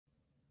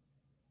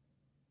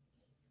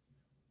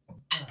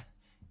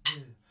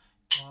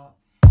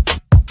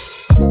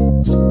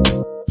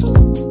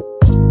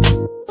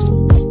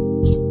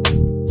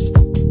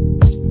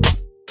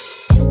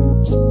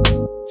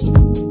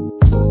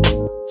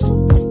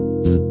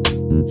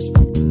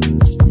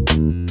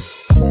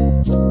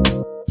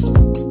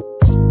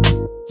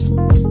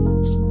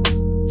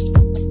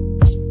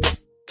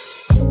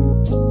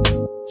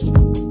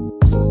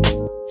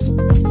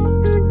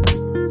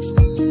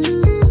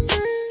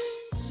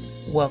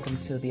Welcome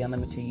to the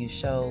Unlimited You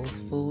Show's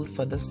Food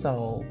for the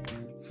Soul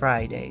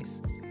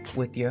Fridays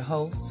with your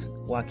hosts,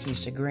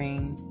 Waukesha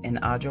Green and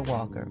Audra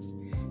Walker.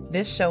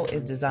 This show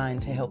is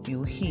designed to help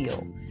you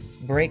heal,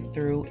 break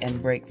through,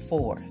 and break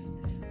forth.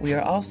 We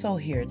are also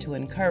here to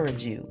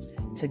encourage you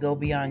to go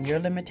beyond your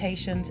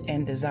limitations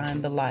and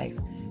design the life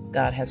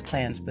God has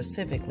planned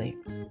specifically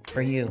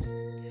for you.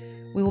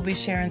 We will be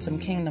sharing some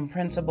kingdom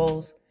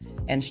principles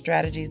and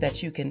strategies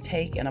that you can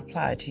take and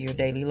apply to your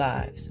daily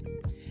lives.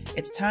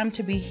 It's time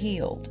to be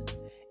healed.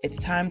 It's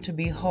time to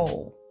be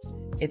whole.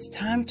 It's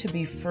time to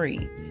be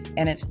free.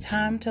 And it's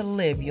time to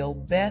live your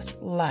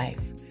best life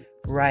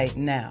right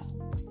now.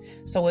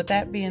 So with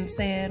that being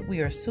said,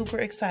 we are super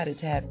excited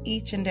to have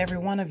each and every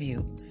one of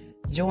you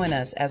join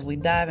us as we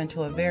dive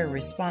into a very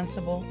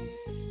responsible,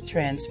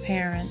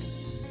 transparent,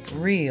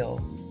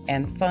 real,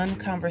 and fun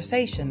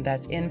conversation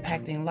that's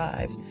impacting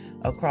lives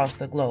across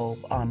the globe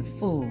on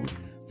Food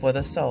for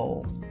the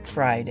Soul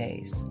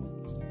Fridays.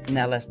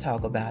 Now let's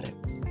talk about it.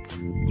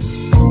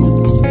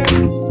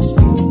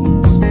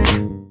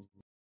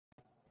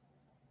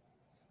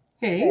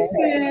 Hey,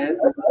 sis.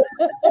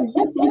 Hey,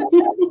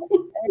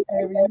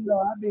 baby, you know,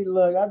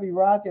 I be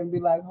rocking,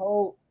 be like,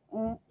 hold.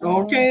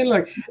 Okay,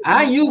 look,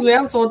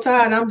 I'm so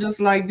tired. I'm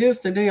just like this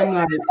today. I'm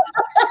like,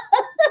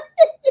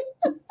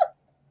 I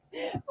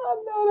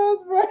know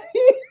that's right.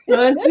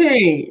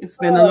 Auntie, it's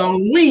been a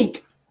long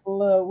week.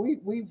 Look,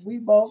 we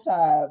both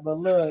tired, but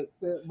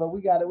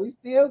we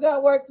still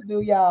got work to do,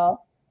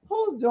 y'all.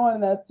 Who's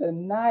joining us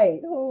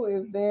tonight? Who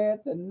is there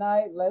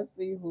tonight? Let's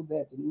see who's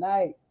there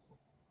tonight.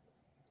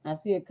 I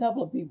see a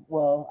couple of people.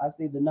 Well, I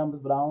see the numbers,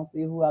 but I don't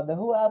see who out there.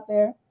 Who out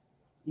there?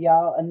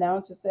 Y'all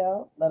announce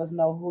yourself. Let us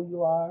know who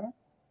you are.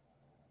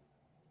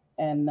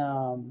 And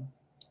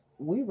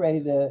we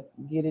ready to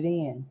get it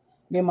in.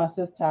 Me and my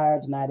sis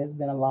tired tonight. It's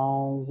been a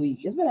long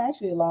week. It's been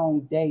actually a long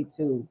day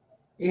too.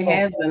 It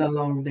has been a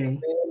long day.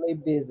 Really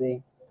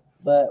busy,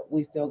 but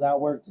we still got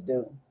work to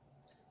do.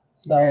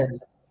 So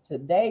yes.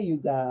 Today, you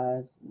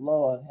guys,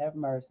 Lord have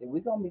mercy,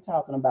 we're going to be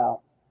talking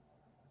about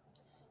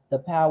the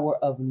power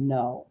of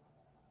no.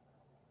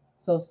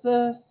 So,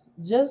 sis,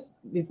 just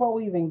before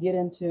we even get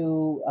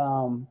into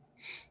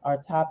our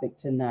topic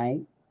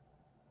tonight,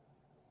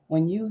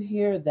 when you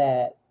hear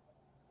that,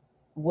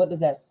 what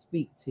does that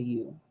speak to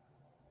you?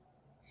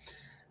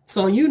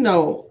 So,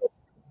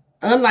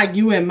 unlike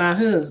you and my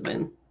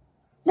husband,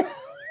 I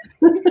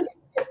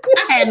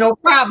had no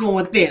problem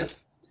with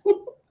this.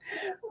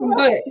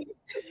 But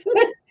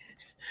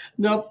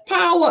the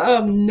power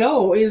of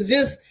no is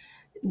just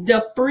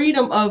the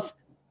freedom of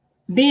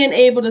being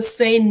able to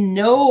say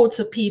no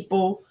to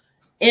people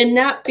and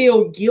not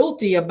feel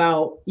guilty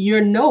about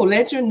your no.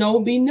 Let your no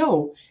be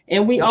no.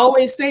 And we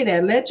always say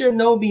that, let your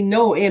no be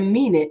no, and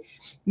mean it.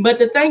 But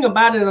the thing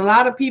about it, a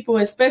lot of people,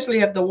 especially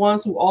if the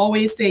ones who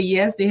always say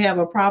yes, they have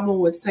a problem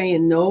with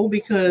saying no,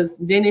 because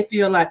then they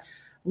feel like,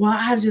 well,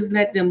 I just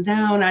let them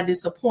down. I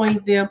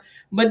disappoint them.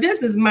 But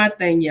this is my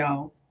thing,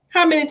 y'all.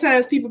 How many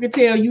times people can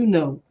tell you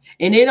no,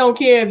 and they don't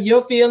care if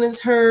your feelings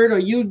hurt or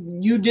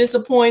you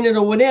disappointed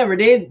or whatever.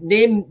 They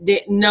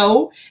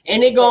know,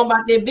 and they go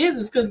about their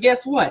business, because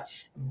guess what?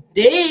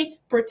 They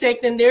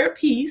protecting their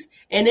peace,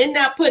 and they're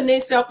not putting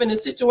themselves in a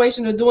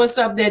situation of doing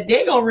something that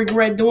they're gonna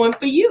regret doing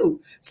for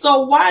you.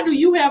 So why do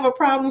you have a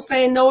problem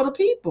saying no to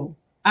people?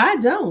 I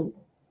don't.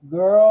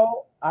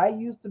 Girl, I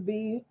used to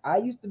be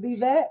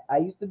that. I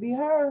used to be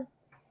her.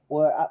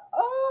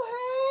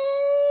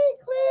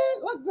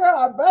 Clint, look, girl,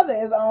 our brother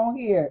is on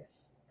here.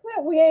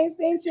 Clint, we ain't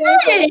seen you.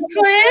 Hey,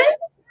 Clint.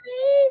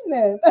 Good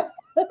evening.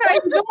 How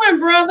you doing,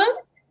 brother?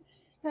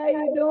 How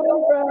you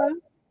doing, bro?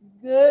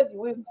 Good.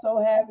 We're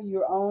so happy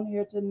you're on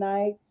here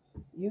tonight.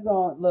 This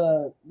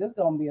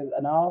gonna be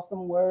an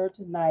awesome word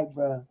tonight,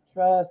 bro.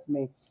 Trust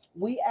me.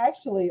 We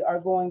actually are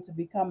going to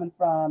be coming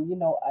from,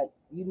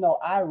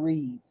 I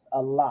read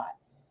a lot.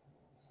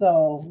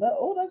 So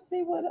let's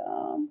see what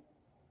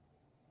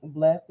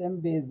blessed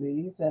and busy.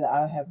 He said,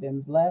 I have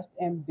been blessed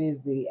and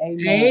busy.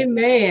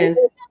 Amen.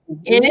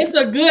 And it's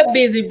a good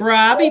busy, bro.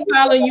 I'll be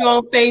following you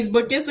on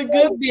Facebook. It's a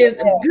good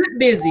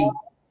busy.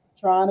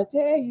 Trying to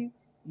tell you.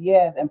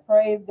 Yes. And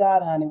praise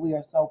God, honey. We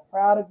are so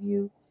proud of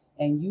you.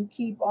 And you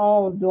keep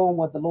on doing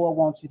what the Lord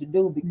wants you to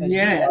do, because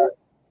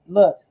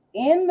look,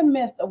 in the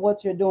midst of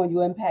what you're doing,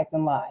 you're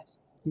impacting lives.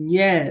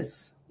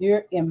 Yes.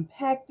 You're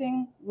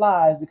impacting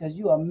lives because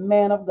you are a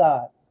man of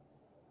God.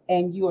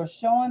 And you are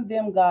showing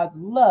them God's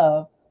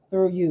love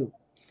through you.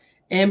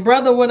 And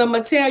brother, what I'm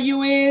going to tell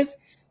you is,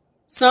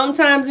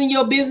 Sometimes in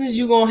your business,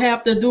 you're going to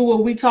have to do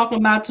what we're talking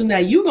about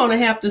tonight. You're going to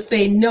have to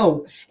say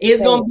no.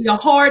 It's going to be a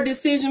hard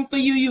decision for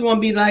you. You're going to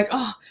be like,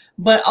 oh,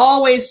 but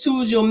always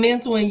choose your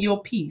mental and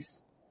your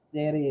peace.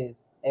 There it is.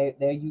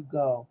 There you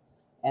go.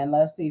 And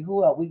let's see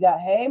who else we got.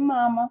 Hey,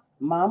 Mama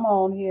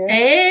on here.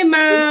 Hey,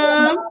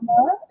 Mom.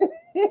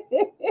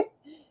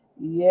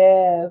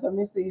 Yes. Let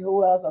me see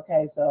who else.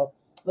 Okay, so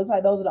looks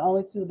like those are the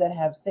only two that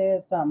have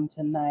said something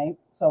tonight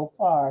so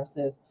far,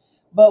 sis.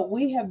 But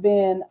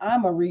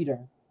I'm a reader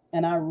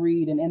and I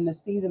read. And in the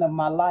season of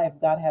my life,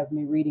 God has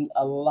me reading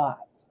a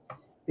lot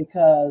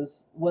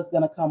because what's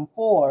going to come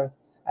forth,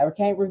 I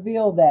can't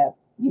reveal that.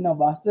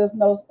 My sis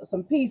knows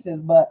some pieces,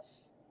 but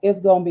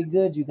it's going to be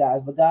good, you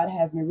guys. But God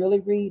has me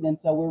really reading. And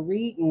so we're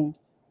reading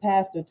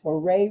Pastor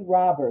Torrey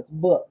Roberts'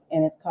 book,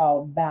 and it's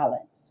called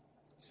Balance.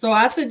 So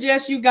I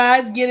suggest you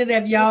guys get it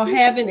if y'all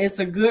haven't. It's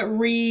a good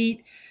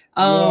read.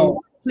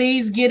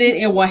 Please get it.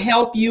 It will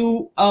help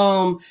you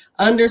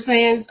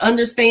understand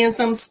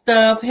some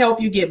stuff, help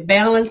you get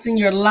balance in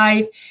your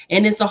life.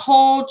 And it's a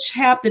whole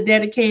chapter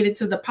dedicated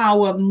to the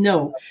power of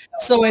no.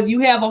 So if you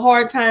have a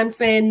hard time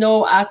saying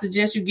no, I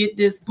suggest you get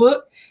this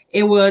book.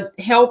 It will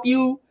help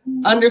you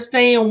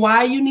understand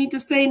why you need to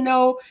say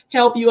no,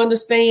 help you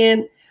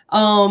understand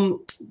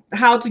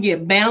how to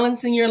get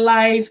balance in your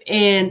life,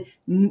 and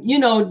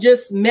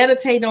just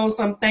meditate on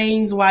some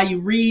things while you're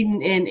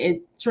reading.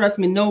 And trust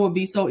me, no would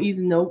be so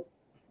easy. No.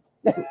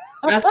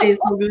 I say it's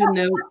so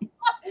good.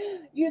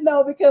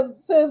 No. Because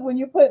sis, when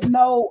you put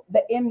no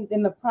in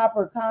the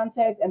proper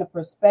context and a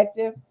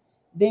perspective,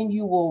 then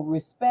you will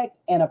respect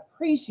and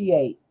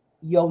appreciate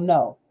your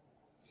no.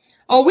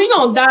 Oh, we're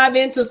going to dive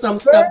into some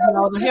stuff,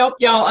 y'all, to help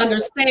y'all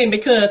understand,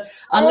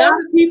 because a lot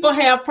of people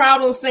have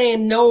problems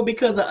saying no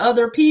because of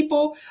other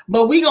people,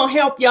 but we're going to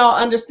help y'all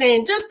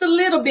understand just a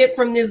little bit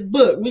from this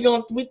book.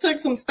 We took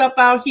some stuff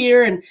out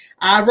here, and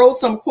I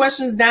wrote some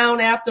questions down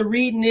after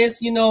reading this,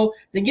 to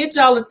get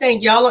y'all to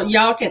think.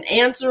 Y'all can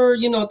answer,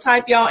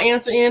 type y'all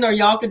answer in, or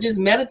y'all could just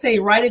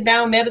meditate, write it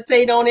down,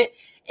 meditate on it.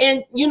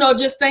 And,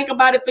 just think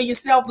about it for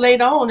yourself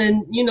later on,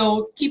 and,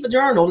 keep a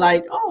journal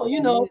like,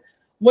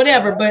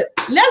 whatever. But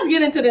let's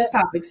get into this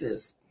topic,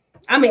 sis.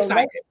 I'm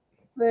excited.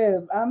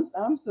 Sis,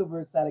 I'm super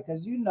excited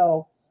because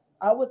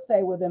I would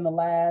say within the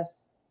last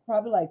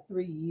probably like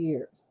 3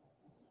 years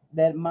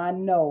that my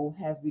no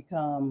has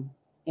become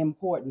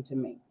important to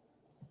me.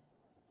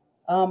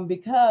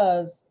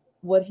 Because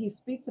what he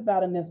speaks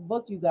about in this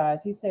book, you guys,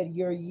 he said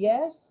your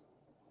yes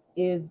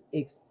is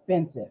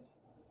expensive.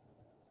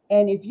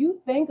 And if you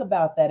think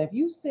about that, if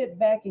you sit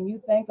back and you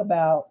think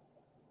about,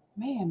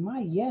 man,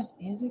 my yes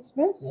is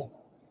expensive.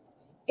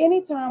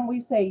 Anytime we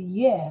say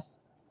yes,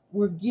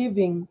 we're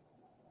giving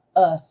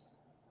us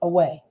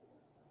away.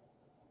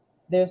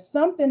 There's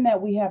something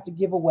that we have to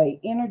give away: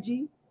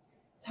 energy,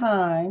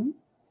 time.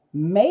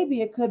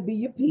 Maybe it could be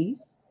your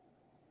peace.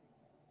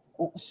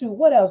 Shoot,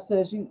 what else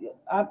says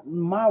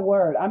my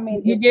word? I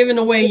mean, you're giving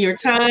away your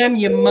time,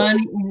 your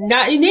money,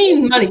 not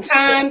even money,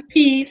 time,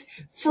 peace,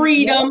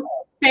 freedom,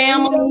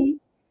 family.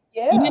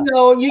 Yeah.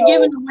 You're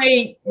giving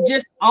away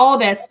just all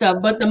that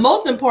stuff. But the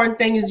most important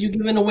thing is you're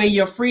giving away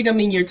your freedom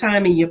and your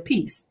time and your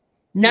peace.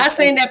 Not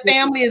saying that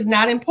family is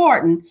not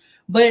important,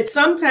 but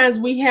sometimes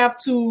we have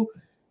to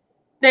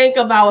think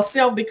of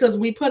ourselves because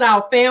we put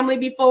our family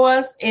before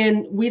us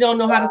and we don't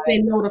know how to say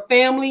no to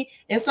family.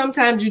 And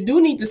sometimes you do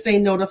need to say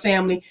no to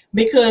family,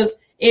 because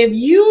if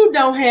you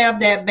don't have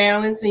that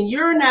balance and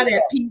you're not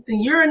at peace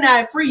and you're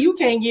not free, you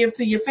can't give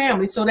to your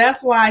family. So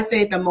that's why I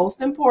say the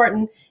most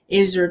important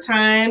is your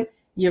time,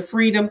 your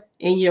freedom,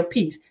 and your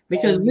peace,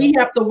 because we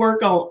have to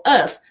work on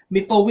us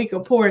before we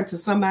can pour into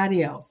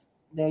somebody else.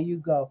 There you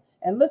go.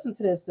 And listen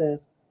to this,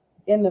 sis.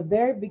 In the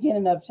very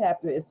beginning of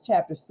chapter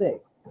 6.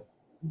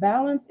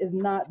 Balance is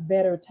not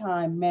better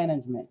time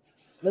management.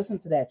 Listen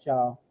to that,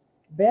 y'all.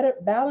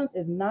 Balance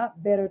is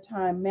not better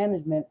time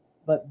management,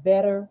 but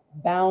better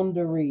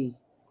boundary.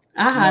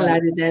 I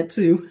highlighted that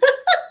too.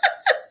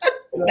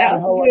 I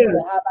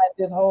highlight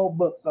this whole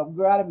book. So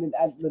girl, I've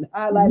been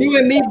highlighting. You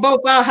and me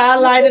both are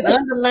highlighted,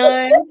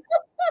 underlined,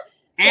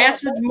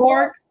 asterisk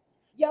marks.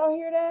 Y'all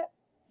hear that?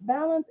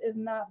 Balance is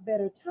not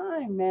better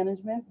time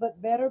management,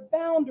 but better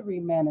boundary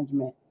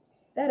management.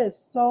 That is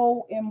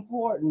so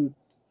important.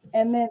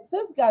 And then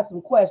sis got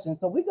some questions.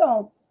 So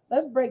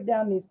let's break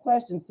down these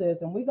questions,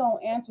 sis, and we're gonna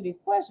answer these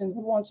questions.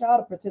 We want y'all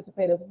to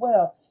participate as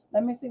well.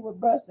 Let me see what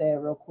Bruh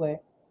said real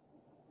quick.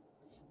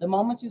 The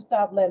moment you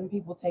stop letting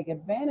people take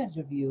advantage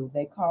of you,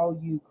 they call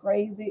you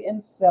crazy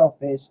and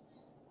selfish.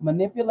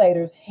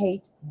 Manipulators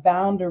hate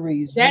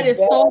boundaries. That is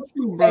so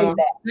true, bro.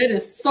 That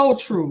is so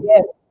true.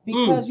 Yes,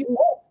 because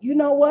you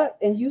know what?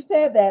 And you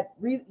said that.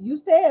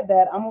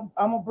 I'm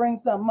gonna bring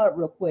something up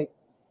real quick.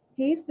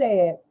 He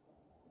said,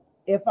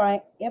 if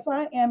I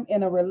am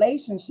in a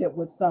relationship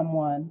with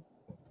someone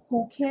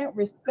who can't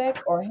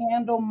respect or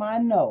handle my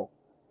no,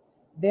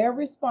 their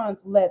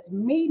response lets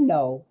me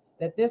know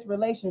that this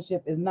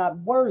relationship is not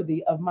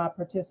worthy of my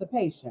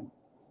participation.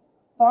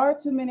 Far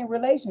too many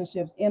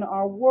relationships in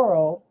our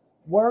world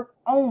work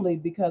only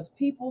because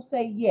people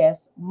say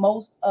yes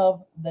most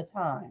of the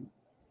time.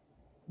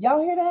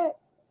 Y'all hear that?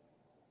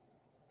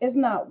 It's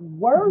not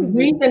worthy.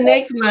 Read the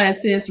next line,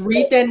 sis.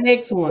 Read that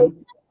next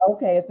one.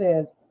 Okay, it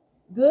says,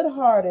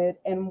 good-hearted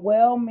and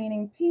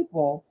well-meaning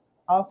people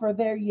offer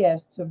their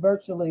yes to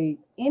virtually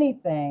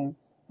anything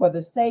for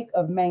the sake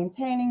of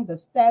maintaining the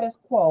status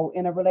quo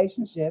in a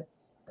relationship,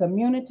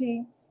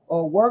 community,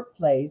 or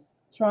workplace,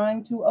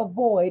 trying to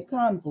avoid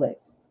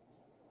conflict.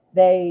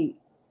 They,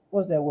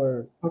 what's that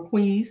word?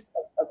 Acquiesce.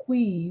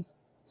 Acquiesce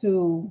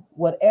to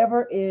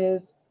whatever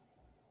is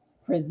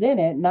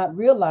presented, not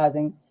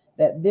realizing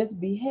that this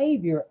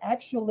behavior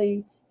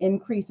actually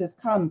increases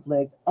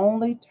conflict,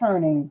 only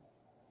turning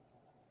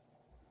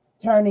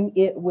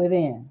it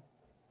within.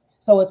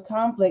 So it's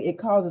conflict, it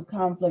causes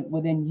conflict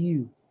within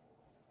you.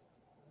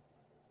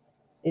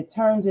 It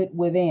turns it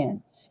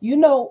within. You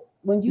know,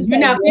 when you You're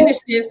not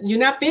finished, sis. You're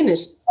not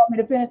finished. You want me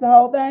to finish the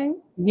whole thing?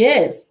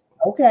 Yes.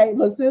 Okay,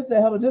 look, sister,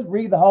 hello, just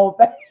read the whole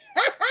thing.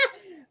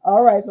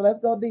 All right, so let's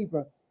go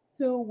deeper.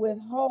 To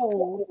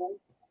withhold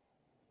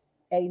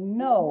a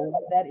no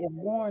that is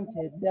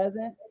warranted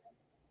doesn't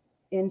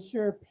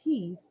ensure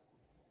peace.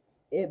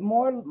 It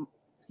more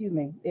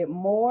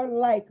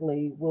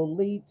likely will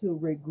lead to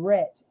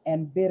regret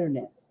and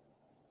bitterness.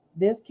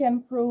 This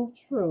can prove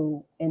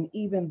true in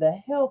even the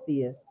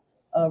healthiest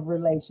of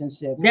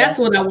relationships. That's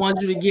what I want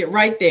you to get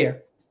right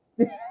there.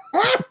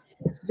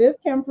 This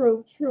can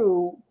prove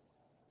true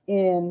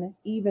in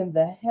even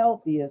the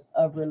healthiest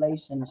of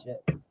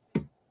relationships.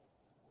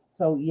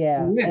 So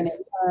yeah, yes.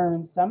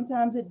 And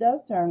sometimes it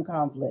does turn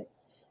conflict.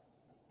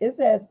 It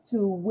says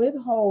to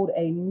withhold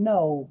a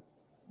no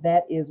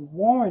that is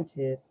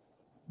warranted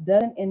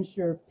doesn't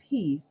ensure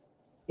peace.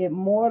 It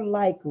more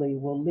likely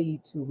will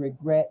lead to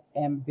regret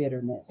and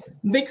bitterness.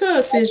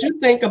 Because since you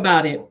think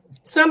about it,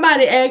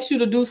 somebody asks you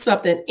to do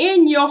something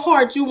in your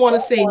heart, you want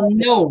to say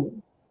no.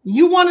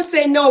 You want to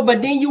say no,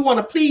 but then you want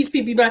to please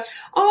people. You're like,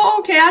 oh,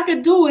 okay, I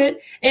could do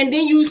it. And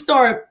then you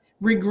start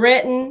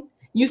regretting.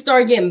 You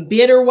start getting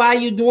bitter while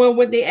you're doing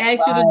what they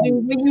asked you to do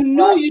when you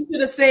knew you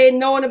should have said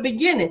no in the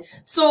beginning.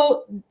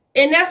 So,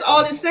 and that's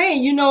all it's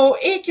saying. You know,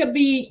 it could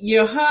be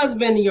your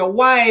husband, your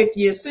wife,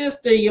 your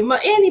sister, your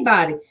mother,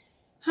 anybody.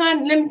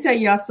 Honey, let me tell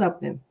y'all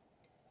something.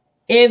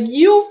 If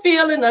you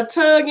feeling a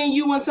tug in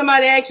you when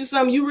somebody asks you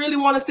something, you really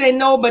want to say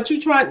no, but you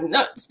try,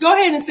 no, go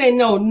ahead and say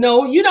no.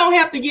 No, you don't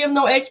have to give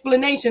no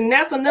explanation.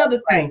 That's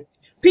another thing.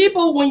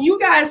 People, when you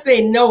guys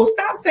say no,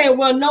 stop saying,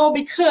 well, no,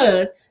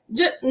 because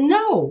just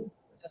no.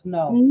 Just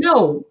no.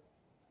 No.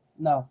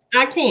 No.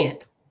 I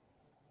can't.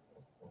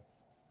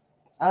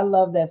 I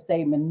love that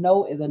statement.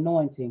 No is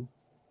anointing.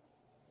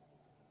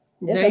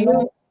 It's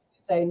anointing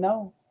to say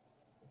no.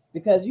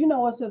 Because you know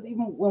what says,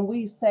 even when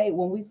we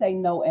say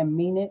no and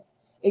mean it,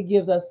 it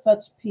gives us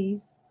such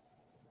peace.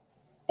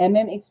 And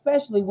then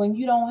especially when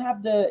you don't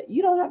have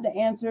to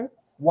answer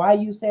why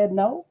you said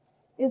no.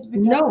 It's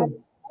because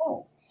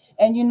no.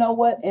 And you know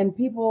what? And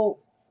people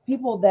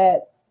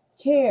that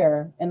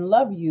care and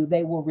love you,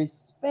 they will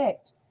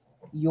respect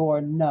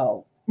your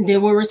no. They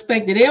will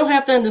respect it. They don't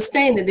have to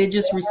understand it. They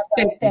just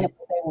respect it.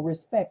 They will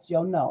respect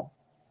your no.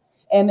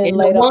 And then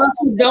the ones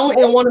who don't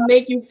and want to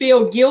make you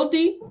feel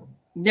guilty,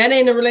 that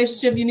ain't a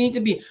relationship you need to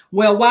be.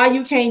 Well, why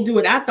you can't do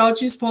it? I thought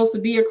you're supposed to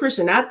be a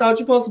Christian. I thought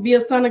you're supposed to be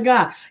a son of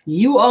God.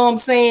 You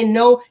saying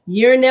no.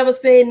 You're never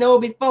said no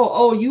before.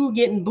 Oh, you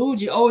getting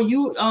bougie. Oh,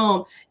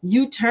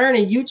 you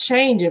turning, you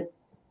changing.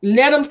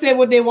 Let them say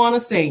what they want to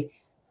say.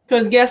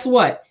 Because guess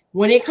what?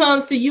 When it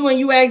comes to you and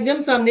you ask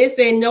them something, they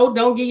say no,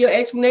 don't give your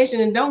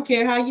explanation and don't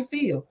care how you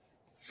feel.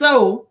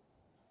 So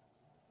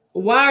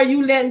why are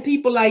you letting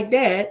people like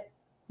that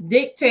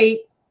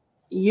dictate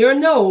your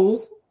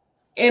no's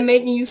and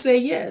making you say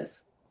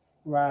yes?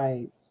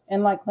 Right.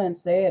 And like Clint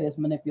said, it's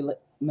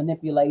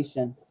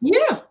manipulation.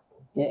 Yeah.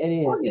 It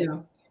is. Oh, yeah.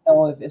 You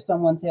know, if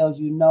someone tells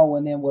you no,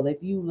 and then, well,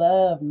 if you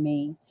love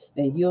me,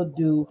 then you'll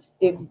do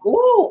it.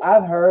 Ooh,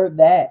 I've heard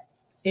that.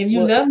 If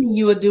you love me,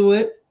 you will do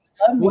it.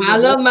 Well, I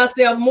love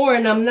myself more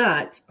and I'm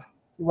not.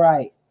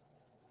 Right.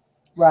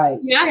 Right.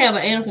 Yeah, I have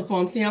an answer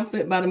for him. See, I'm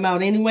flipped by the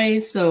mouth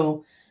anyway.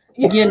 So,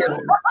 you know.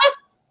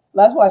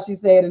 That's why she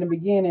said in the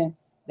beginning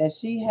that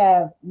she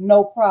have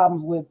no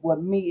problems with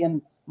what me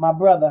and my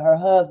brother, her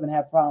husband,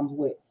 have problems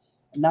with.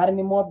 Not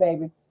anymore,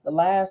 baby. The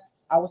last,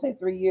 I would say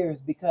 3 years,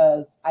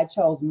 because I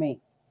chose me.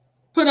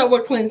 Put up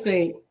what Clint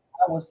said.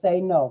 I will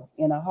say no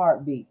in a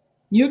heartbeat.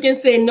 You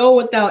can say no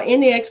without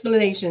any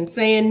explanation.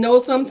 Saying no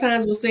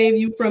sometimes will save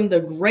you from the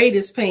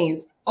greatest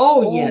pains.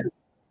 Oh, yes.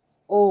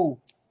 Oh,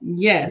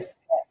 yes.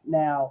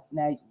 Now,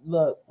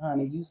 look,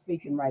 honey, you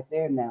speaking right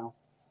there now.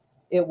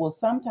 It will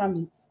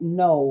sometimes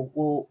no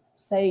will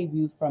save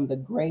you from the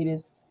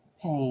greatest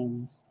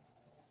pains.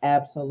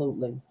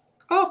 Absolutely.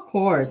 Of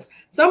course.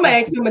 So I'm gonna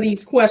ask some of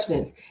these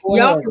questions.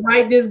 Y'all can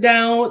write this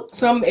down.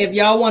 If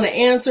y'all want to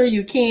answer,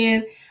 you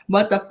can.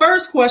 But the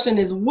first question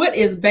is, what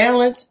is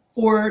balance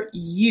for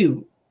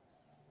you?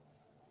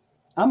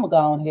 I'm gonna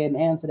go ahead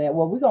and answer that.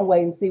 Well, we're gonna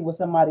wait and see what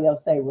somebody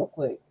else say real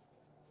quick.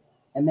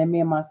 And then me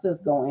and my sis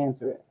gonna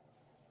answer it.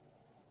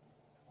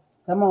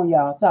 Come on,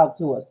 y'all, talk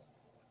to us.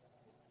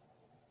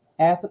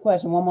 Ask the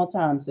question one more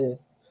time, sis.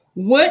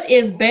 What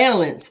is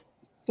balance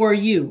for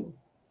you?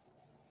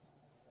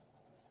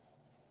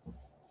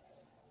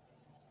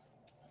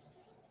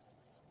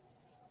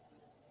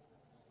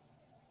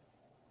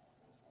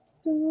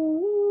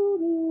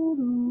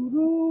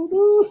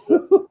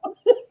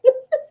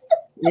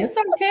 It's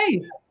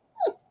okay.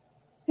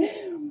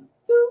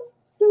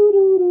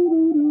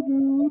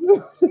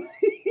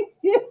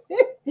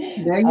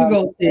 There you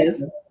go,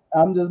 sis.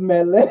 I'm just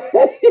meddling.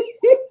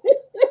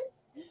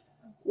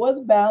 What's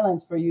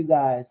balance for you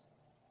guys?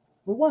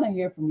 We want to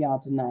hear from y'all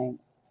tonight.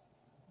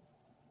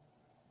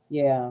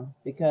 Yeah,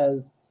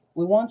 because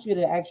we want you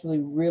to actually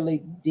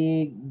really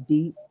dig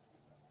deep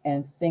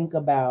and think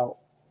about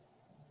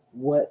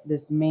what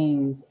this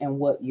means and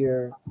what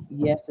your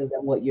yeses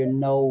and what your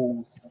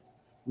nos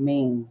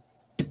mean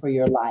for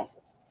your life.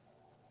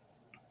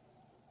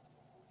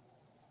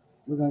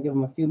 We're gonna give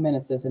them a few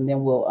minutes, sis, and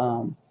then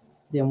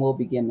we'll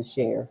begin to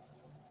share.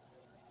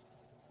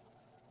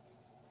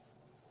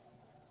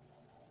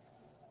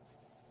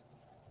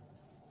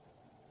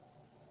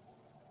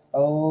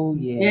 Oh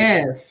yes.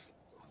 Yes.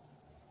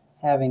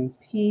 Having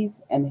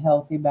peace and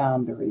healthy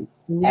boundaries.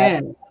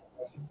 Yes.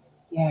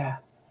 Yeah,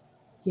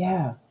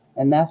 yeah.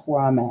 And that's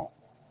where I'm at.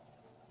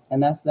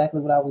 And that's exactly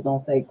what I was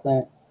gonna say,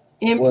 Clint.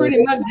 And was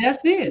pretty much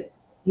that's it.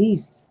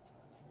 Peace.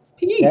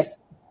 Peace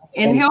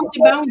and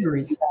healthy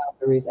boundaries.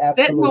 Setting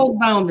Absolutely. those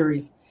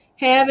boundaries.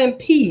 Having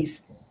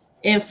peace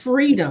and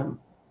freedom.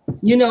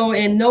 You know,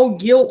 and no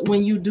guilt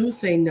when you do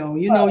say no.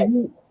 You know,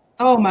 you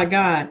oh my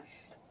God.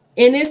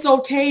 And it's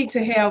okay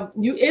to have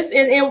you. It's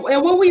and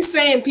what we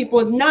saying, people,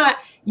 is not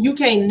you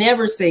can't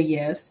never say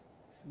yes.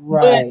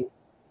 Right.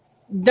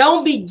 But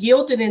don't be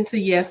guilted into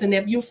yes. And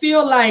if you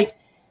feel like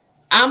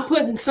I'm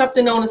putting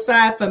something on the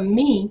side for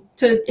me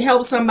to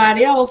help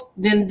somebody else,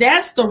 then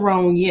that's the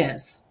wrong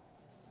yes.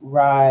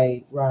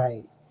 Right,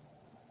 right.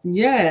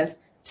 Yes.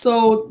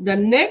 So the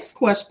next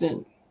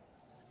question,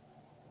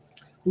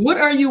 what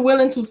are you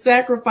willing to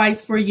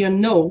sacrifice for your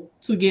no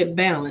to get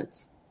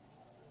balance?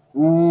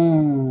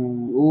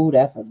 Ooh,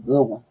 that's a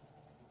good one.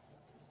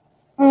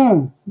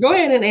 Go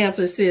ahead and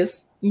answer,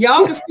 sis.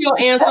 Y'all can still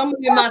answer. I'm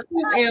gonna get my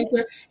sis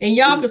answer, and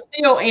y'all can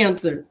still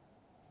answer.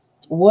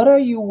 What are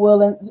you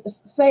willing?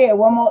 Say it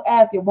one more.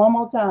 Ask it one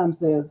more time,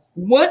 sis.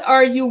 What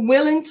are you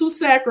willing to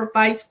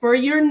sacrifice for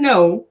your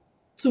no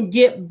to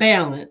get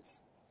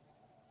balance?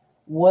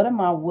 What am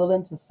I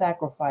willing to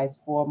sacrifice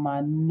for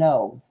my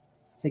no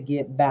to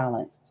get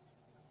balanced?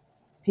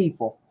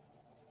 People,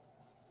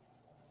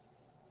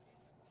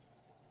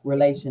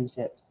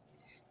 relationships.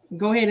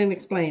 Go ahead and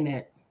explain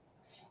that.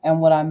 And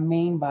what I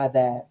mean by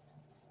that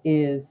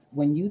is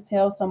when you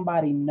tell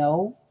somebody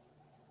no,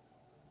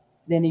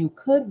 then you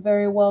could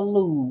very well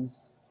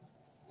lose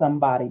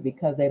somebody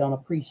because they don't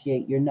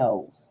appreciate your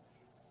no's.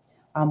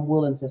 I'm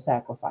willing to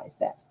sacrifice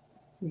that.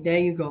 There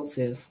you go,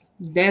 sis.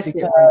 That's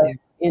because it right there.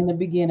 In the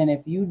beginning,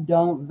 if you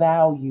don't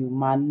value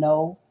my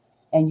no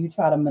and you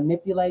try to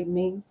manipulate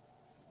me,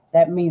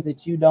 that means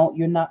that you're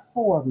not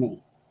for me.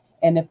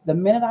 And if the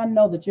minute I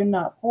know that you're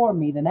not for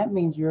me, then that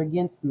means you're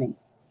against me.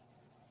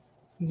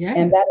 Yes.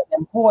 And that is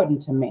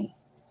important to me.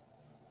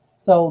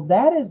 So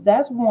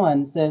that's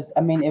one. Says,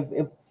 I mean,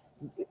 if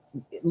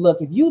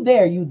look, if you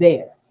there, you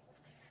there.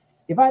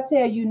 If I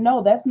tell you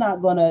no, that's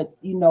not gonna,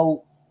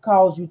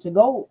 cause you to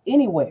go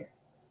anywhere.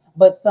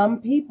 But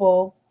some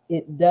people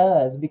it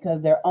does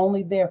because they're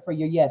only there for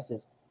your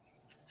yeses.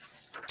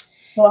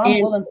 So I'm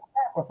willing to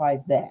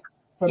sacrifice that.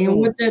 And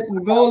with that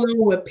go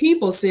along with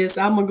people, sis,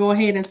 I'm gonna go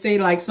ahead and say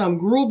like some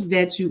groups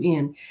that you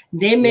in,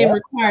 they may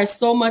require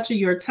so much of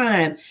your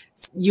time,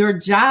 your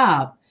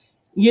job.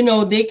 You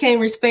know, they can't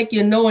respect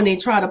your no and they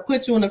try to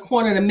put you in a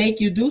corner to make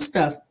you do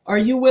stuff. Are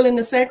you willing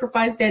to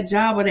sacrifice that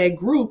job or that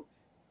group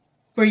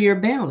for your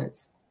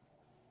balance?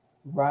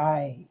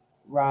 Right,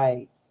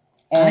 right.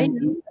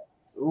 And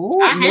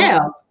I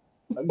have,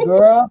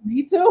 girl,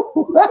 me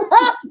too.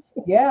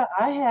 Yeah,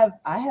 I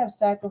have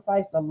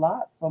sacrificed a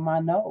lot for my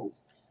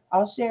nose.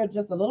 I'll share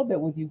just a little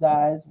bit with you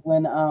guys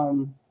when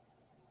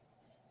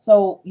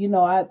so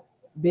I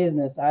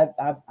business. I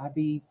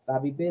be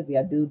busy.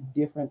 I do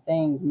different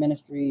things,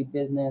 ministry,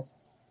 business,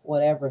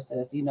 whatever,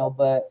 sis,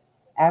 but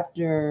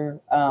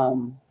after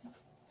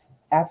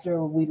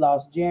we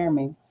lost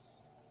Jeremy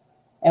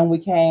and we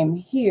came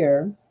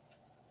here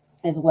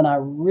is when I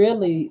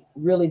really,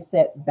 really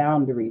set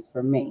boundaries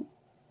for me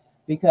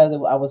because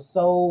I was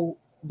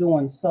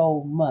doing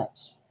so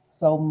much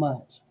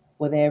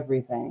with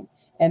everything.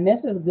 And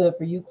this is good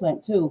for you,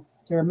 Clint, too,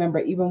 to remember,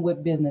 even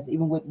with business,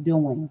 even with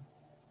doing,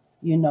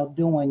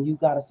 you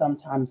got to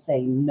sometimes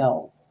say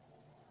no.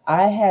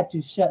 I had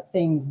to shut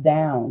things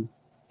down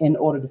in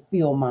order to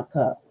fill my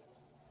cup.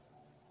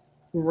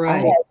 Right. I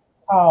had to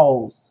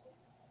pause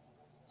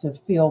to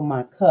fill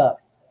my cup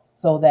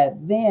so that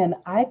then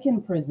I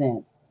can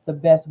present the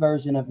best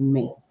version of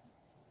me.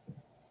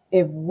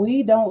 If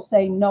we don't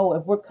say no,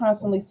 if we're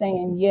constantly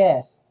saying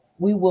yes,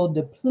 we will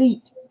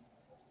deplete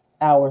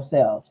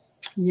ourselves.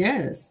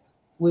 Yes.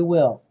 We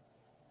will.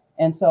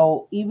 And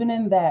so even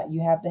in that,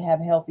 you have to have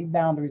healthy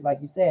boundaries. Like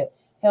you said,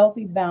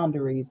 healthy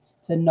boundaries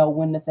to know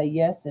when to say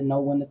yes and know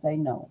when to say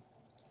no.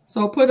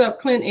 So put up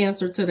Clint's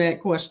answer to that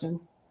question.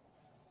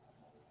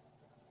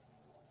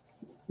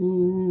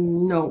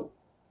 No.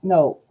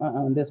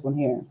 This one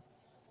here.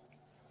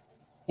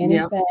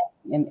 Anything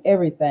and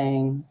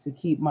everything to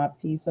keep my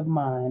peace of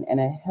mind and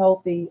a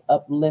healthy,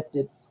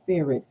 uplifted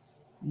spirit.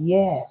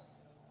 Yes.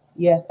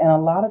 Yes. And a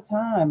lot of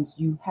times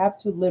you have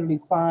to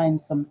literally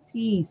find some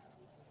peace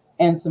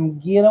and some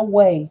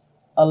getaway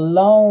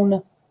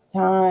alone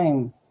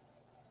time.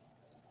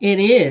 It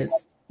is.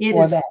 It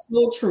is that.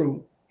 so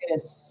true. It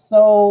is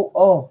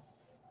so,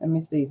 let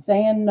me see.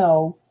 Saying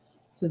no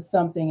to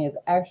something is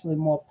actually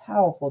more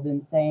powerful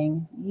than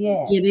saying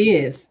yes. It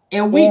is.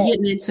 And we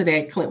getting into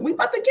that, Clint. We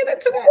about to get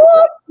into that.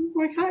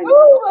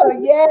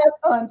 Yes,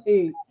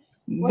 auntie.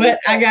 But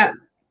I got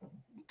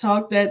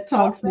talk that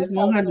talks Miss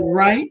 100,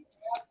 right?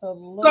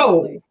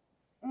 Absolutely.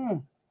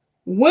 So,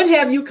 what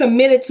have you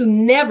committed to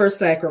never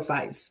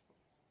sacrifice?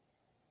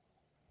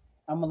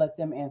 I'm going to let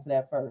them answer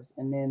that first,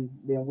 and then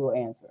we'll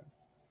answer.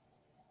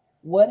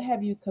 What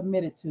have you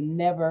committed to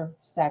never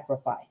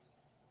sacrifice?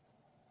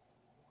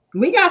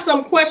 We got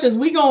some questions.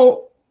 We going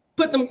to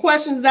put them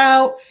questions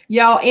out.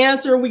 Y'all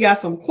answer. We got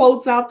some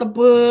quotes out the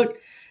book.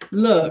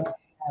 Look,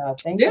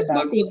 this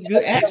book was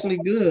good, actually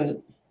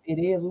good. It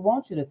is. We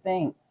want you to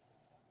think.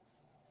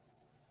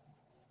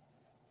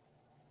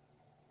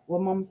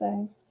 What Mama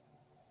say?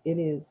 It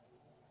is.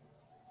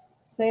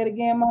 Say it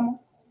again, Mama.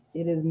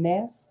 It is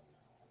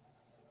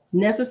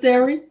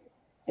necessary.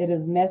 It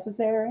is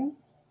necessary.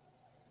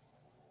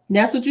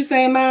 That's what you're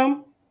saying,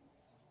 Mom?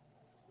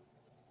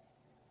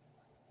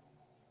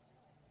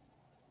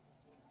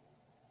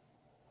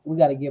 We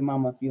got to give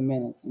Mama a few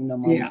minutes. You know,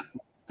 Mama. Yeah.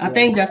 I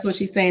think that's what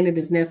she's saying. It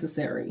is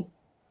necessary.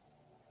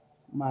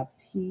 My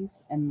peace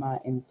and my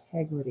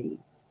integrity.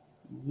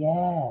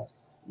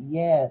 Yes.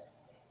 Yes.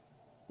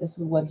 This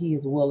is what he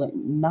is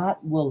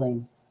not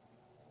willing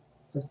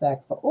to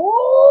sacrifice.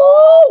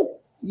 Oh,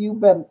 you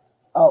better.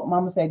 Oh,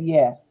 Mama said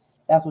yes.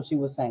 That's what she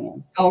was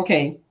saying.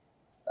 Okay.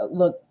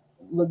 Look,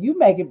 you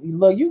make it.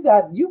 Look, you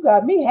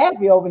got me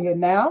happy over here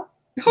now.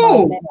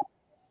 Who?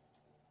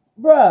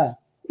 Bruh.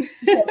 She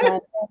said my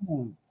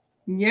name.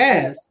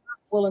 Yes.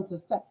 Willing to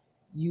say.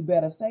 You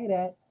better say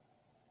that.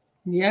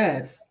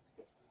 Yes.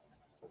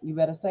 You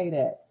better say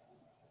that.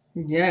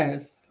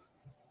 Yes.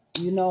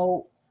 You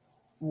know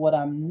what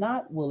I'm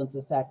not willing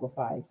to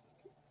sacrifice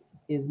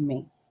is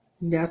me.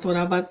 That's what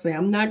I'm about to say.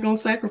 I'm not going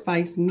to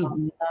sacrifice me.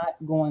 I'm not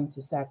going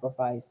to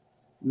sacrifice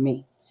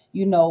me.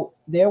 You know,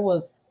 there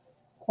was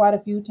quite a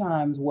few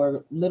times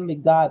where literally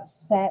God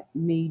sat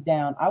me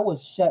down. I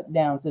was shut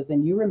down, sis,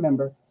 and you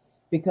remember,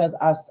 because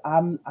I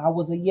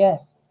was a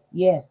yes.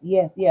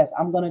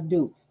 I'm going to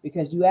do,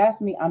 because you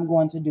asked me, I'm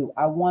going to do.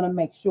 I want to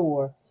make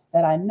sure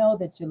that I know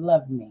that you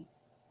love me.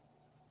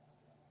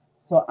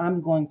 So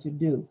I'm going to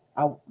do.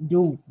 I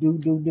do.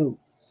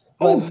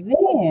 But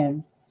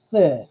then,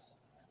 sis,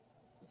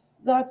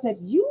 God said,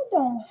 you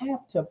don't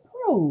have to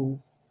prove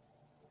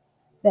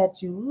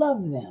that you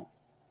love them.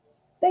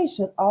 They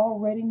should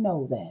already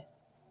know that.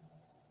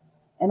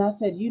 And I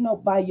said,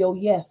 by your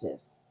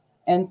yeses.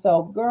 And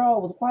so, girl,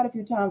 it was quite a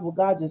few times where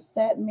God just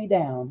sat me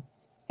down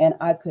and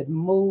I could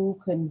move,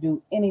 couldn't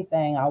do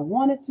anything I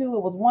wanted to.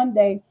 It was one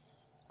day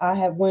I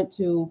had went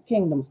to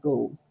Kingdom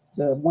School,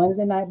 to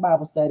Wednesday night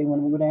Bible study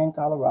when we were there in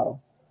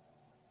Colorado.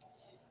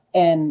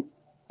 And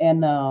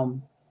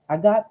I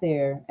got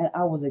there and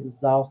I was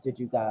exhausted,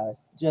 you guys,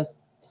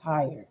 just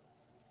tired.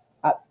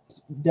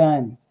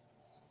 Done.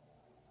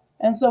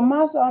 And so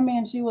Ma saw me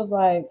and she was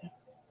like,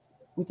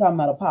 we're talking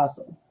about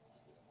Apostle.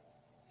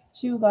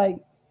 She was like,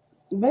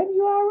 baby,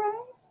 you all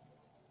right?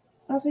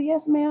 I said,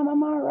 yes, ma'am,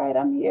 I'm all right.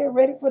 I'm here,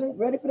 ready for this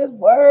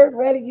word,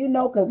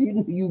 because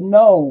you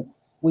know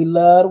we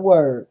love the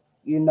word,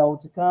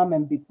 to come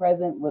and be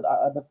present with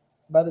our other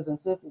brothers and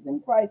sisters in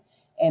Christ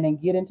and then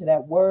get into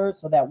that word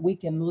so that we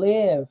can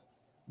live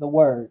the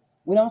word.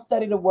 We don't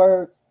study the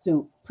word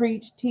to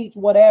preach, teach,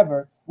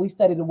 whatever. We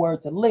study the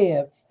word to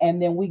live,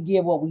 and then we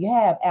give what we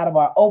have out of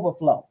our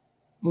overflow.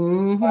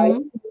 Mm-hmm.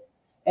 Right?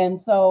 And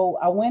so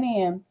I went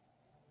in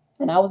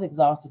and I was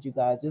exhausted, you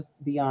guys, just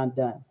beyond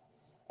done.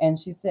 And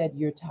she said,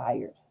 you're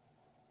tired.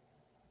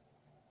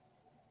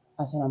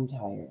 I said, I'm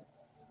tired.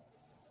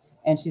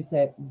 And she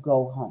said,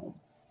 go home.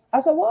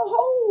 I said, well,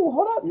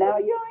 hold up now.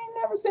 You ain't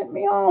never sent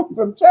me home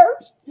from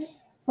church.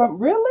 From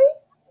really?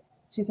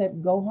 She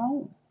said, go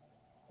home.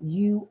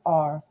 You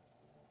are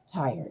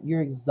tired.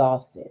 You're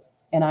exhausted.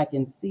 And I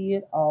can see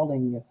it all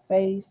in your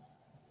face.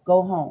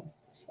 Go home.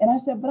 And I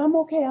said, but I'm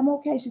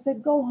okay. She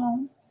said, go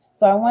home.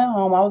 So I went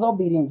home. I was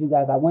obedient, you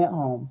guys. I went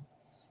home.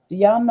 Do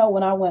y'all know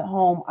when I went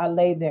home, I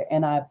laid there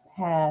and I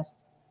passed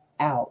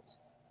out.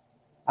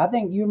 I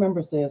think you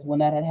remember, sis, when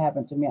that had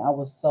happened to me. I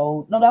was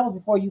no, that was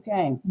before you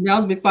came. That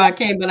was before I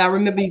came, but I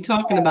remember you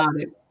talking about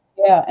it.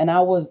 Yeah, and I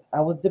was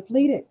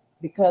depleted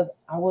because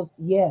I was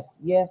yes.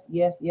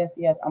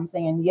 I'm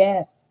saying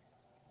yes.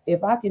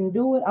 If I can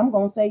do it, I'm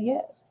gonna say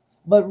yes.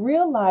 But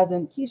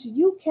realizing, Keisha,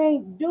 you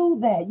can't do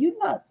that.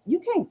 You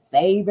can't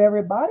save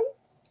everybody.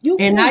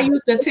 And I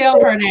used to tell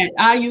her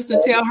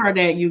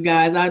that. You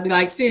guys, I'd be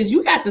like, sis,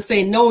 you got to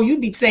say no. You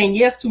be saying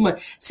yes too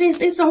much.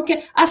 Sis, it's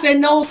okay. I said,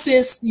 no,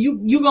 sis,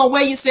 you gonna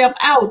wear yourself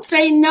out.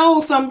 Say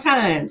no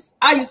sometimes.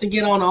 I used to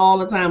get on her all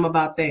the time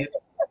about that.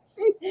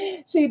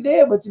 She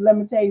did, but let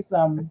me tell you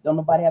something. Don't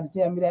nobody have to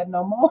tell me that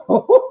no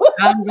more.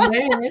 I'm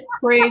glad.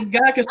 Praise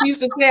God. Because she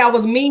used to say I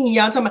was mean.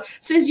 Y'all talking about,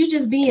 sis, you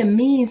just being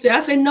mean. So I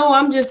said, no,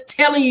 I'm just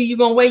telling you, you're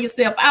gonna wear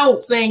yourself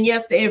out saying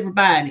yes to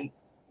everybody.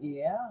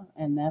 Yeah,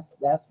 and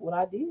that's what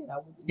I did.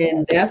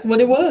 And that's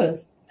what it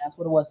was. That's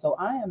what it was. So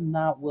I am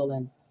not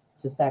willing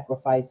to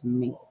sacrifice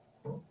me.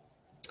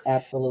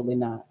 Absolutely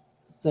not.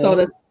 So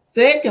the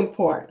second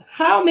part,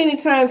 how many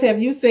times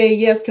have you said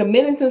yes,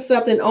 committing to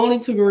something only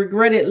to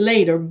regret it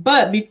later?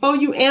 But before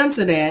you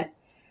answer that,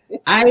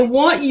 I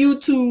want you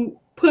to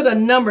put a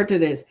number to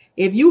this.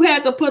 If you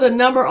had to put a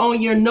number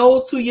on your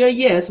no's to your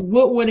yes,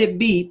 what would it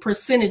be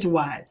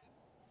percentage-wise?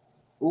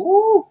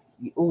 Ooh,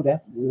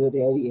 that's good.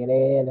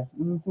 Yeah.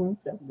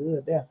 That's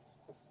good there.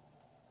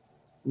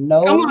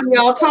 No. Come on,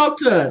 y'all, talk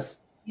to us.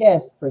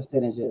 Yes,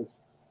 percentages.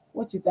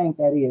 What you think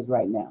that is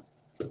right now?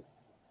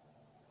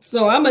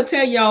 So I'm going to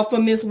tell y'all for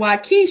Miss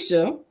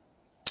Waukesha,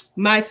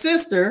 my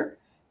sister,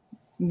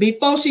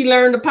 before she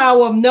learned the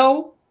power of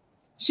no,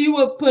 she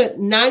would put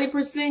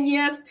 90%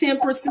 yes,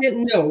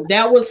 10% no.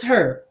 That was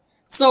her.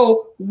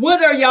 So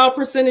what are y'all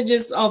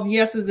percentages of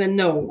yeses and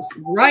nos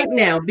right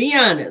now? Be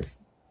honest.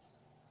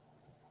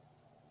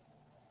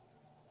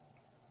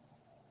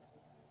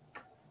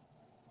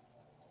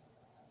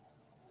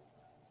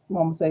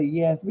 Mama say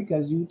yes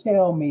because you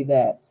tell me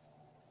that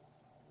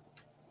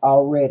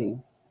already.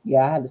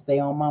 Yeah, I had to stay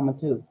on Mama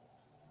too.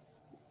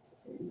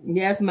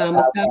 Yes,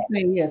 Mama. Stop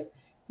saying yes.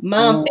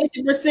 Mom,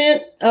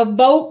 50% of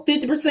both,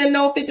 50%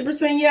 no,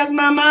 50% yes,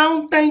 Mama. I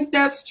don't think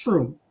that's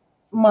true.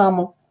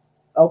 Mama.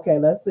 Okay,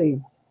 let's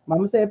see.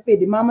 Mama said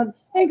 50. Mama,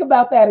 think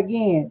about that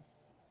again.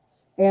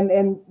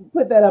 And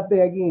put that up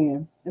there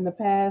again. In the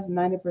past,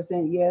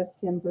 90% yes,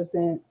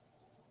 10%.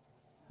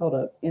 Hold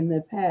up. In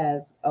the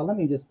past, let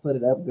me just put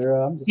it up,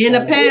 girl. In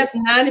the past,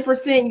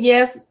 90%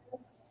 yes.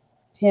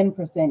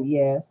 10%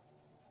 yes.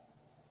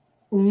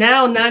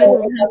 Now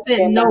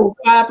 90% no,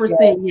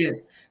 5% yes.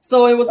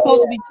 So it was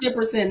supposed to be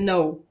 10%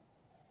 no.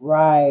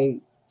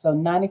 Right. So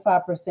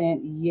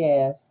 95%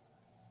 yes.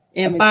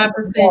 And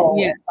 5%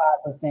 yes.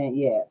 5%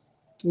 yes.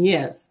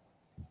 Yes.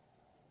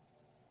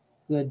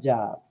 Good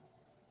job.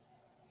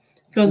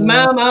 Because,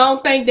 Mom, I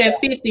don't think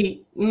that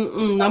 50.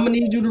 I'm going to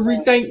need you to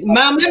rethink.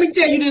 Mom, let me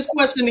tell you this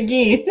question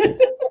again.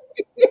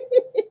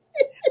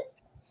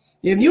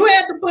 If you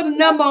had to put a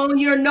number on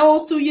your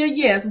no's to your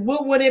yes,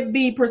 what would it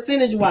be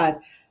percentage-wise?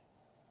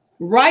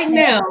 Right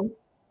now,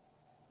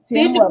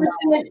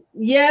 50%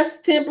 yes,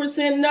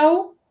 10%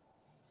 no?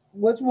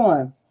 Which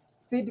one?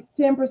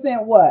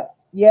 10% what?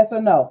 Yes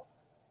or no?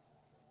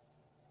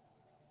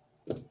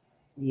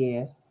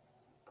 Yes.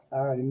 I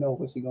already know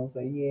what she's going to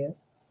say. Yes.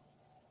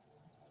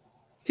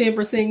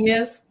 10%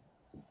 yes?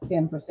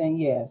 10%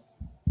 yes.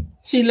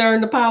 She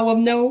learned the power of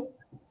no?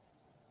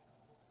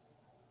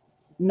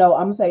 No,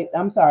 I'm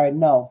sorry,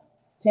 no.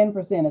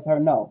 10% is her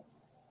no.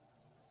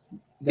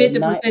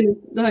 50% is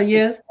her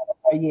yes?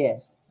 Her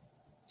yes.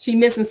 She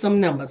missing some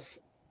numbers.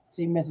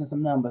 She missing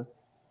some numbers.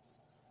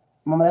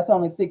 Mama, that's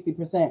only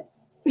 60%.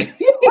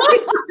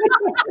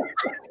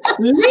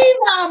 Leave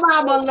our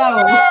Mama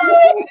alone.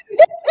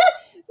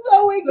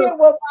 So we get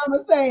what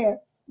Mama's saying.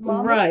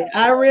 Right.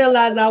 I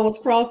realized I was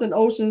crossing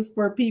oceans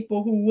for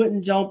people who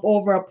wouldn't jump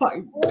over a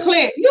park.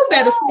 Clint, you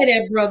better say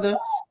that, brother.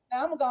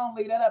 Now I'm going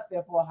to leave that up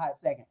there for a hot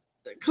second.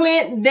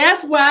 Clint,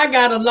 that's why I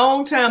got a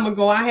long time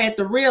ago. I had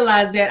to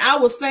realize that I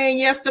was saying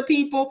yes to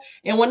people.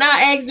 And when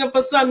I asked them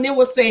for something, they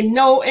would say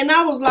no. And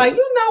I was like,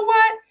 you know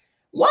what?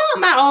 Why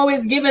am I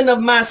always giving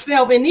of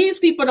myself? And these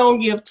people don't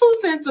give 2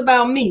 cents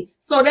about me.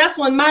 So that's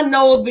when my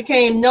no's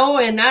became no,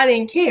 and I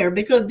didn't care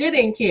because they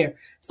didn't care.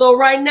 So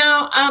right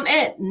now I'm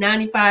at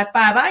 95.5.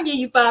 I give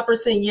you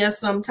 5% yes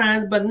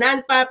sometimes, but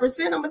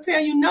 95% I'm gonna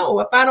tell you no.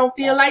 If I don't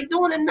feel like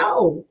doing it,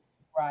 no.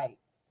 Right.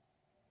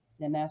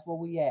 Then that's where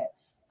we at.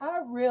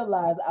 I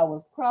realized I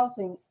was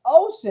crossing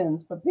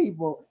oceans for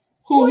people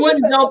who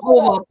wouldn't jump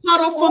over a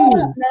puddle for me.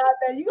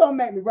 Now you're gonna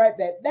make me write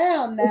that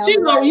down now.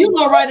 You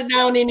gonna write it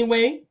down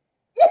anyway.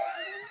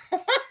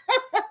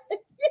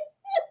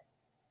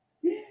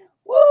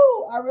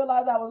 Woo! I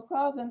realized I was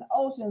crossing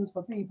oceans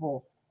for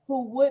people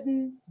who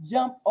wouldn't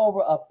jump over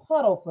a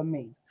puddle for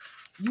me.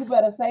 You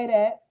better say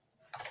that.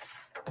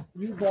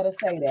 You better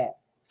say that.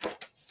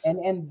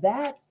 And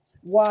that's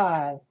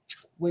why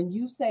when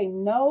you say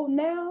no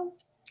now,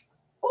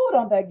 oh,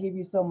 don't that give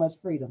you so much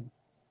freedom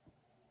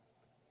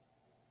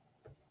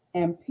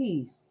and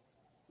peace?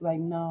 Like,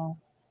 no,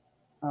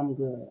 I'm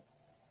good.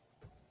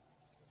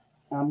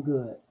 I'm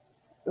good.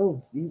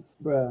 Oh, you,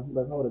 bro,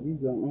 look, hold up. You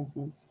going?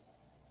 Mm-hmm.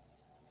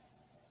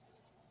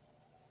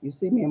 You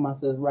see me and my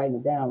sis writing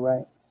it down,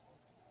 right?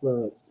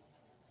 Look.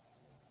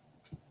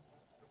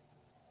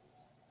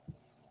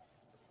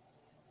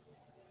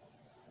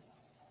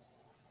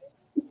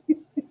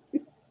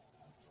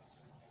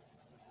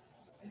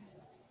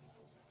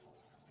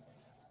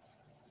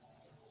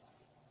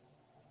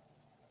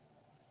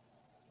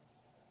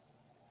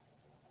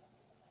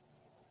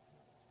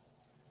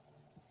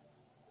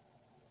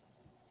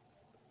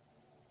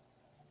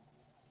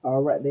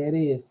 All right, there it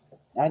is.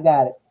 I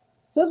got it.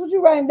 Sis, what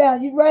you writing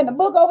down? You writing a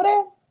book over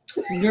there?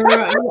 Girl,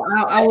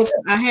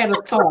 I had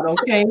a thought,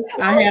 okay?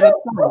 I had a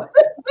thought.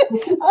 I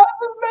was just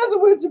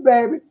messing with you,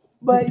 baby.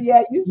 But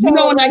yeah, you You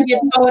know when I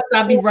get thoughts,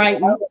 I'll be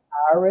writing. I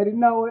already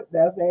know it.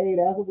 That's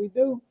what we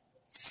do.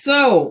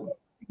 So What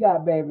you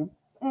got, baby.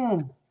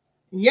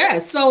 Yeah,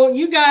 so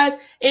you guys,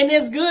 and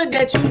it's good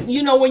that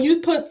you know, when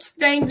you put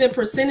things in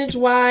percentage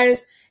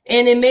wise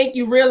and it make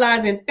you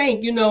realize and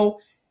think, you know,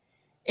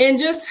 and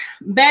just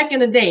back in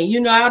the day, you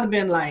know, I would have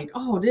been like,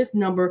 oh, this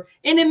number,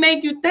 and it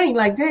make you think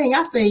like, dang,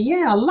 I say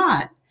yeah a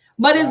lot.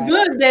 But it's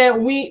good that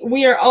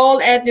we are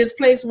all at this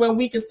place where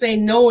we can say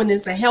no, and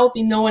it's a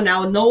healthy no, and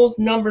our no's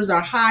numbers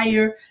are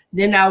higher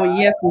than our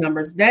yes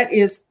numbers. That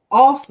is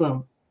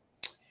awesome.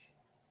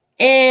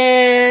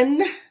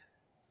 And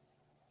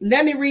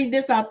let me read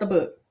this out the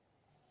book.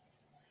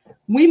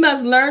 We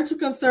must learn to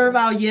conserve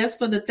our yes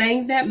for the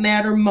things that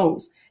matter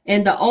most.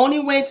 And the only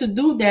way to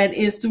do that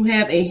is to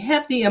have a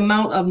hefty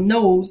amount of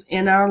no's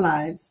in our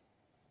lives.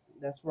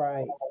 That's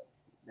right.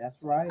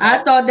 That's right. I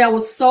thought that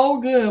was so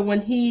good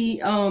when he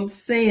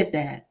said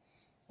that.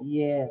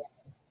 Yes.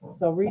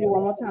 So read it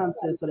one more time,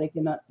 sis, so they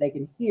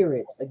can hear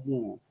it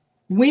again.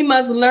 We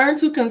must learn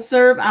to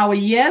conserve our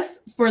yes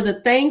for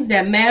the things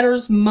that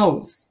matters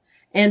most.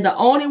 And the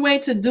only way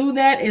to do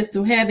that is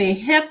to have a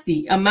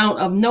hefty amount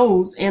of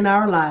no's in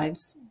our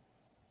lives.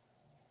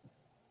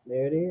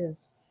 There it is.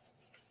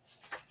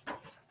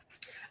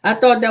 I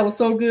thought that was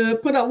so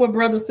good. Put up what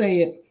brother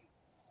said.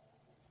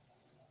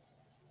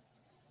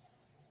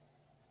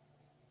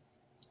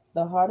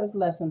 The hardest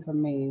lesson for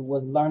me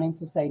was learning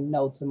to say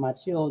no to my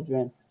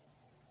children.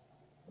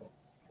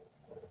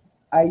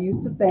 I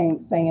used to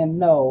think saying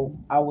no,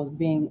 I was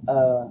being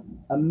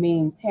a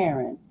mean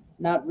parent,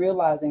 not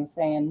realizing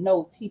saying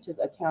no teaches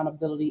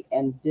accountability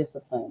and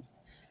discipline.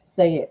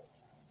 Say it.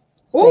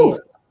 Say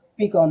it.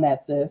 Speak on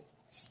that, sis.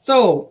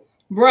 So,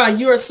 bruh,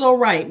 you're so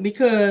right,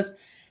 because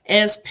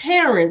as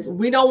parents,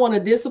 we don't want to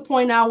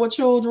disappoint our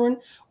children.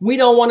 We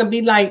don't want to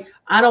be like,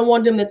 I don't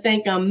want them to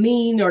think I'm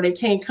mean or they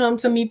can't come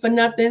to me for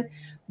nothing.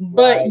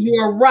 But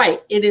you're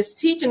right. It is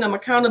teaching them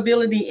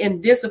accountability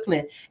and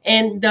discipline.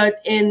 And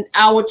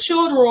our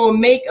children will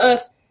make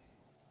us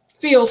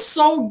feel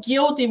so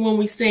guilty when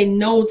we say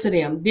no to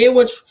them. They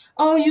would,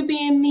 oh, you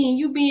being mean,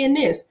 you being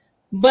this.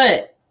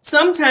 But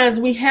sometimes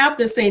we have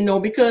to say no,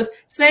 because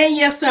saying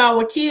yes to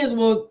our kids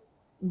will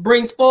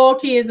bring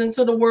spoiled kids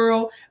into the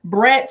world,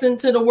 brats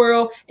into the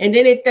world, and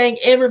then they think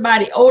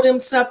everybody owe them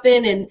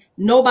something and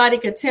nobody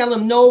could tell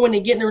them no when they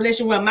get in a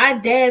relationship. Well, my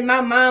dad, my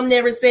mom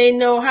never say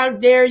no. How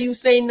dare you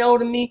say no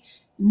to me?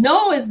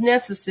 No is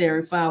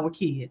necessary for our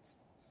kids.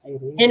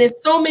 And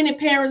it's so many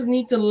parents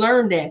need to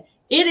learn that.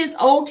 It is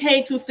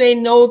okay to say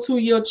no to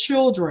your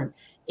children.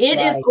 It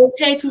is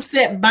okay to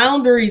set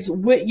boundaries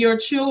with your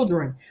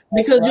children,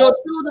 because your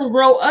children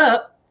grow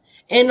up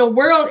and the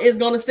world is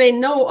going to say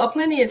no a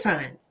plenty of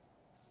times.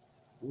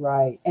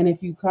 Right. And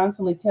if you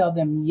constantly tell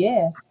them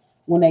yes,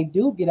 when they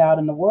do get out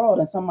in the world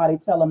and somebody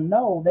tell them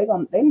no,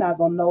 they're not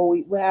gonna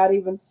know how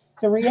even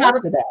to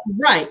react to that.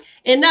 Right.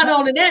 And not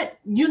only that,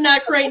 you're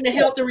not creating a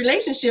healthy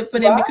relationship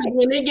for them, because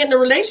when they get in a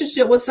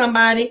relationship with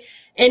somebody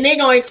and they're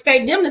gonna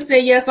expect them to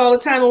say yes all the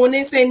time, and when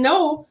they say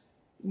no,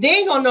 they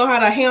ain't gonna know how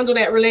to handle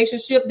that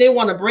relationship. They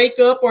want to break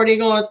up, or they're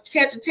gonna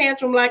catch a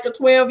tantrum like a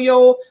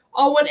 12-year-old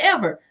or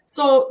whatever.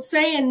 So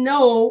saying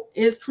no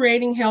is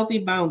creating healthy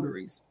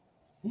boundaries.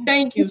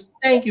 Thank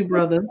you,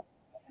 brother.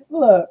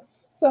 Look,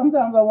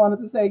 sometimes I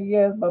wanted to say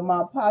yes, but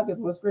my pockets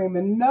were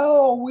screaming,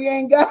 "No, we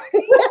ain't got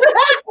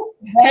it."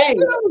 Hey,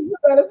 you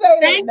better say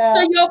thanks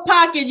to your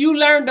pocket, you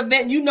learned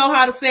you know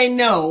how to say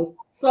no.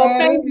 So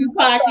thank you,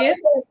 pocket.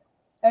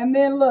 And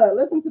then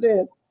listen to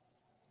this.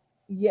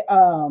 Yeah,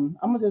 I'm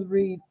gonna just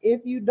read.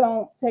 If you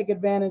don't take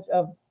advantage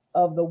of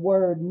the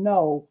word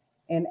no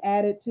and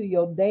add it to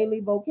your daily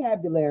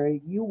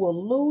vocabulary, you will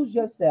lose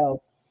yourself,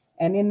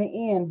 and in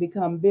the end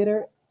become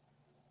bitter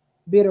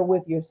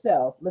with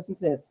yourself. Listen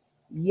to this.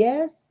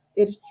 Yes,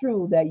 it's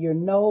true that your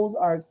no's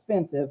are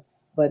expensive,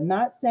 but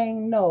not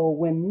saying no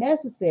when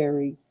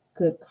necessary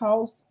could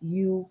cost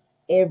you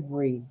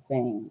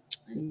everything.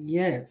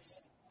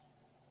 Yes.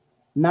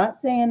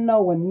 Not saying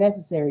no when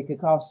necessary could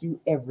cost you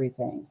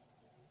everything.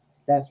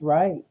 That's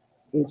right.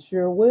 It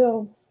sure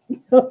will.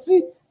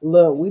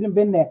 Look, we done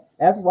been there.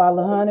 That's why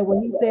LaHoney,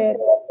 when he said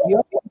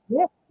your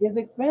yes is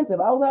expensive,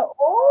 I was like,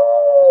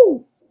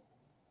 oh,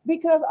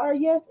 because our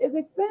yes is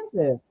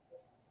expensive.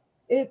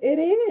 It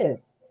is.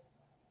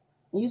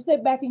 And you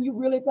sit back and you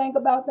really think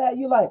about that,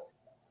 you're like,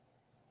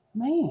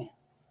 man,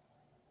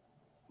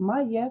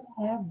 my yes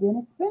have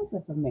been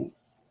expensive for me.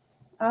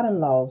 I done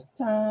lost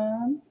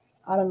time.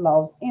 I done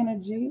lost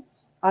energy.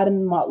 I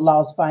done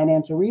lost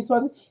financial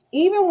resources.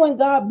 Even when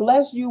God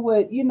bless you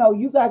with,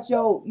 you got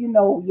your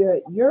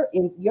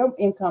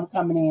income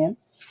coming in,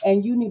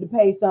 and you need to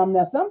pay some.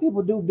 Now, some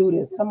people do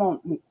this. Come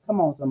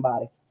on,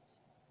 somebody.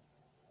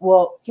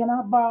 Well, can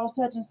I borrow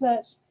such and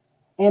such?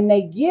 And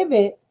they give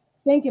it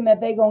thinking that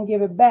they're going to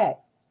get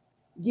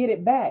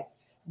it back.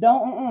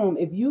 Don't,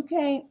 if you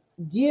can't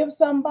give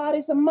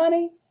somebody some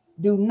money,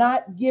 Do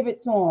not give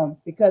it to them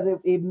because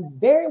it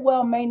very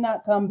well may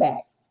not come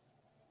back.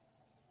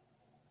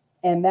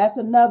 And that's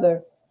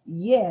another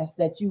yes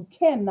that you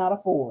cannot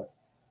afford.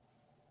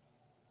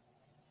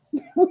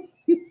 I'm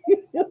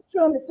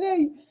trying to tell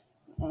you.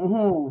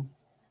 Mm-hmm.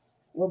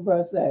 What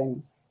bro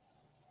saying?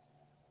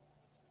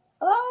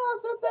 Oh,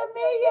 Sister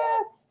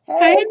Amelia.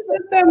 Hey, Hey,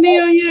 Sister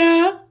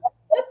Amelia.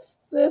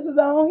 sis is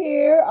on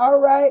here. All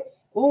right.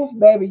 Oof,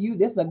 baby,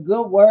 this is a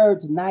good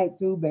word tonight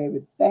too,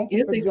 baby. Thank you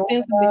It's for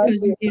joining expensive us.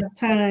 because you give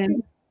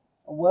time.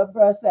 What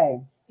bro say?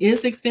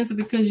 It's expensive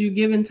because you're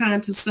giving time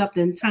to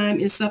something.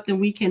 Time is something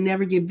we can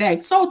never get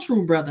back. So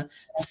true, brother.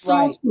 That's So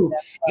right. true.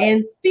 That's right.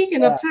 And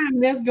speaking Yeah. of time,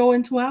 let's go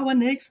into our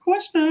next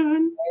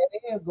question. There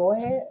it is. Go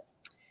ahead.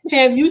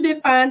 Have you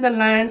defined the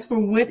lines for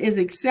what is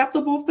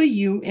acceptable for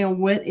you and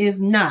what is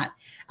not?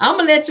 I'm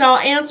going to let y'all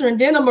answer, and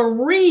then I'm going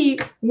to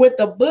read what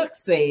the book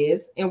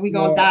says, and we're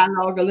going to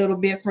dialogue a little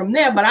bit from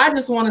there. But I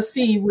just want to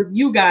see what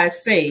you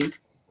guys say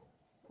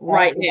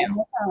right now. One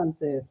more time,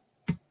 sis.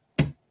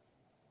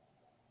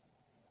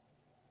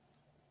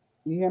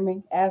 You hear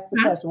me? Ask the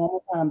question one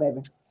more time,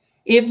 baby.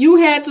 If you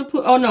had to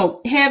put,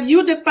 have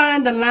you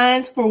defined the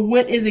lines for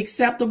what is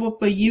acceptable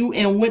for you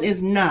and what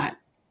is not?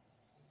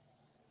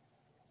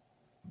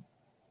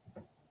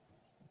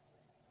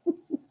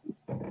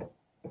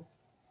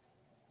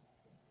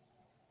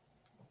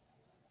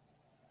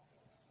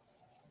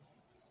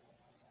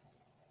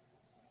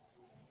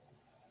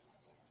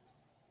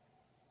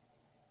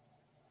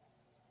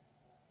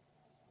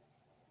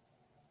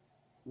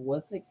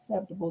 What's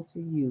acceptable to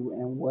you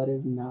and what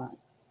is not?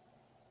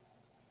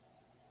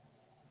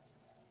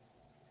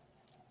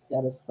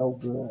 That is so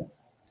good.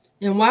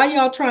 And while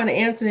y'all trying to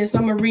answer this,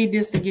 I'm going to read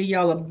this to give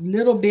y'all a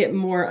little bit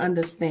more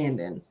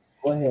understanding.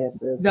 Go ahead,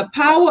 sis. The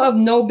power of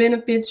no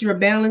benefits your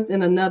balance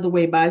in another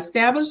way by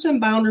establishing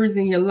boundaries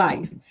in your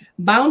life.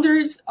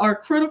 Boundaries are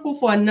critical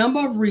for a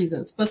number of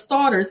reasons. For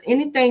starters,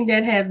 anything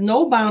that has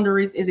no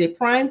boundaries is a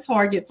prime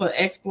target for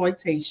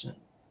exploitation.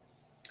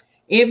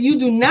 If you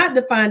do not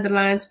define the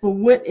lines for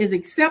what is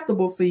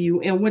acceptable for you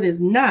and what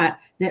is not,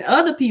 then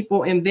other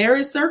people in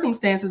various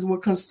circumstances will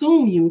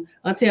consume you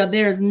until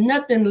there is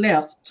nothing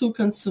left to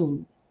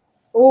consume.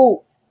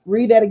 Oh,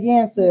 read that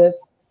again, sis.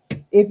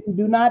 If you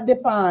do not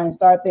define,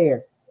 start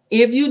there.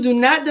 If you do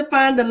not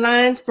define the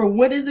lines for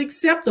what is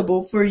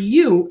acceptable for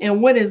you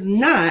and what is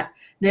not,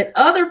 then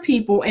other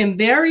people in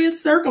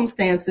various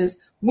circumstances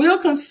will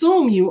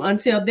consume you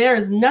until there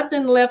is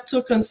nothing left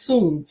to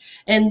consume.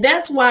 And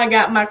that's why I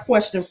got my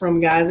question from,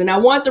 guys. And I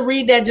want to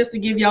read that just to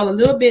give y'all a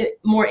little bit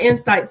more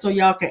insight so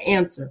y'all can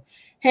answer.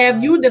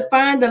 Have you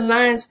defined the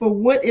lines for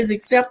what is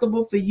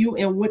acceptable for you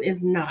and what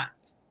is not?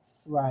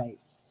 Right.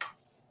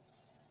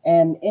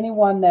 And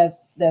anyone that's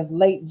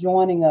late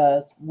joining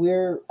us,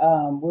 we're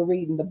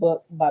reading the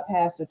book by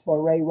Pastor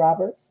Torrey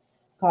Roberts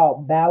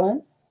called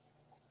Balance,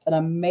 an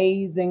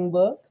amazing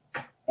book,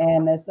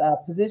 and it's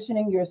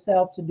positioning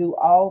yourself to do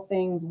all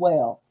things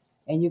well.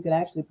 And you can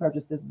actually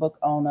purchase this book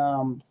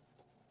on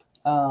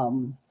I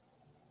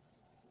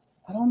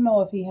don't know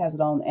if he has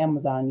it on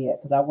Amazon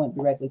yet because I went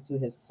directly to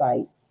his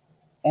site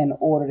and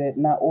ordered it,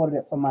 and I ordered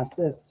it for my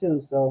sis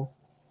too. So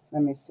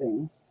let me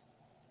see.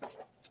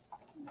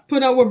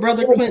 Put up what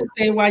Brother Clint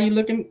said while you're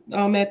looking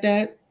at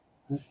that.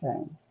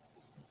 Okay.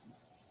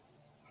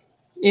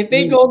 If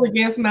it goes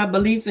against my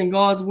beliefs in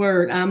God's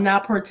word, I'm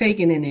not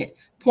partaking in it.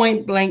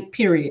 Point blank,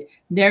 period.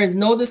 There is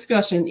no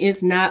discussion.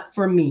 It's not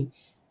for me.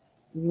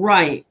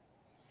 Right.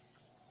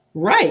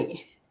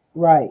 Right.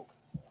 Right.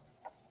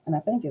 And I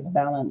think it's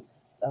balance.com.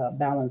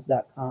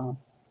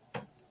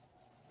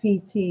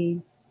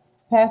 PT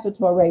Pastor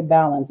Torrey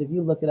Balance. If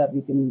you look it up,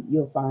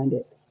 you'll find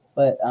it.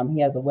 But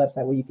he has a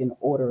website where you can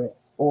order it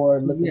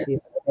or look and see if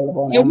it's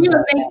available on Amazon.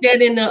 We'll link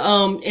that in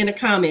the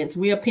comments.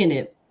 We'll pin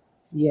it.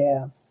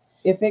 Yeah.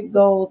 If it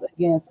goes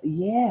against,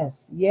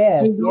 yes.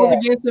 It goes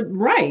against it,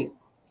 right.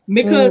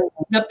 Because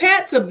the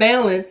path to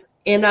balance,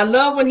 and I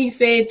love when he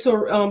said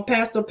to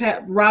Pastor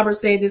Robert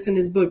said this in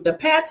his book, the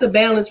path to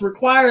balance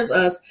requires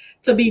us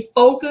to be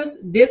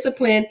focused,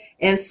 disciplined,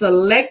 and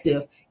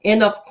selective.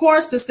 And of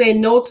course, to say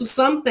no to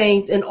some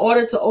things in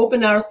order to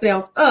open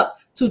ourselves up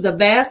to the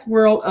vast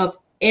world of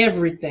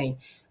everything.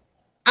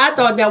 I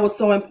thought that was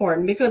so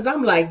important because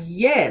I'm like,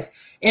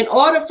 yes, in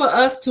order for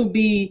us to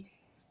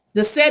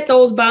set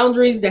those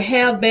boundaries, to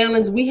have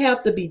balance, we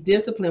have to be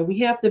disciplined. We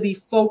have to be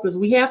focused.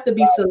 We have to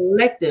be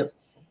selective.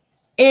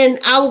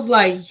 And I was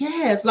like,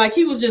 yes, like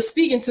he was just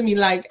speaking to me.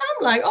 Like, I'm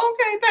like,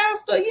 okay,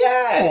 Pastor,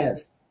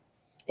 yes.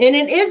 And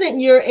it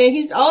isn't and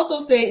he's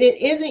also saying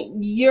it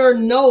isn't your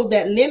no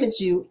that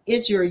limits you.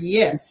 It's your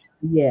yes.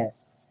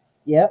 Yes.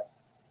 Yep.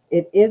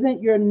 It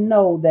isn't your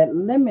no that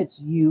limits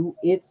you.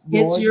 It's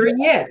your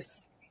yes.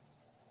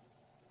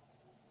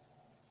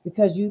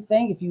 Because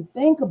if you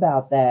think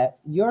about that,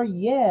 your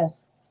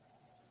yes,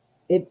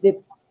 your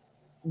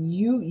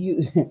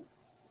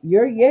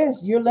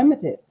yes, you're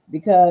limited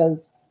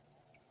because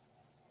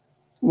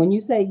when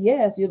you say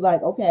yes, you're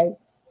like, okay,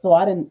 so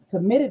I didn't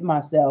committed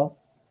myself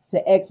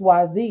to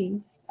XYZ.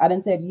 I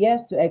didn't say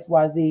yes to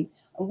XYZ.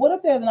 And what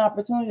if there's an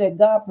opportunity that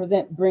God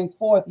brings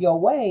forth your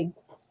way,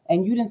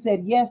 and you didn't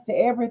said yes to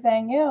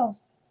everything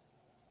else,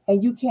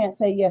 and you can't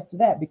say yes to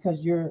that because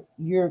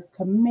you're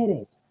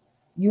committed.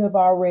 You have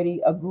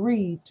already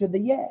agreed to the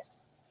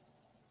yes.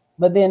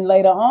 But then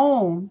later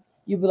on,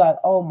 you'll be like,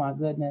 oh my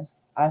goodness,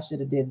 I should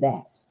have did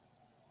that.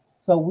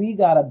 So we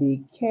gotta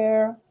be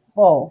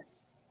careful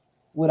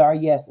with our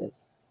yeses.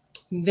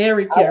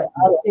 Very careful.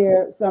 I'll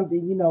share something,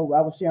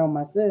 I was sharing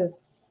with my sis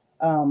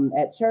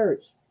at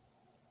church.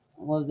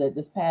 What was it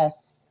this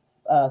past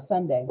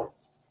Sunday?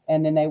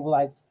 And then they were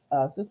like,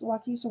 Sister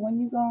Waukesha, when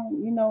you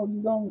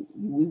going,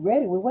 we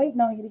ready, we're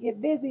waiting on you to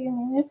get busy.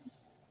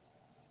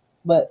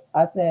 But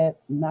I said,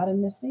 not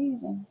in this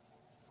season.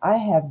 I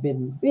have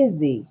been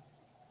busy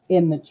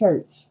in the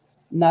church,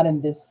 not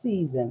in this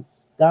season.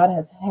 God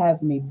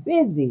has me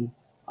busy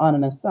on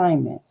an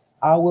assignment.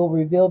 I will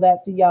reveal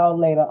that to y'all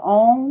later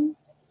on,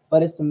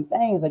 but it's some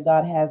things that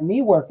God has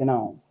me working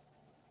on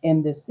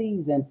in this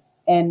season.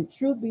 And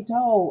truth be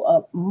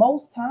told,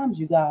 most times,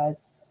 you guys,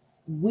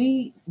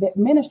 that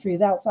ministry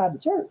is outside the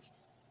church.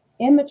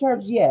 In the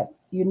church, yes,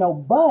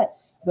 but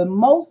the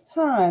most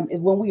time is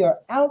when we are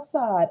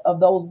outside of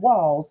those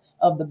walls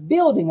of the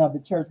building of the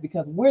church,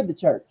 because we're the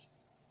church.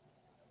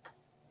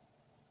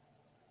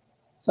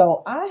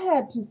 So I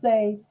had to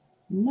say,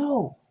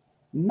 no,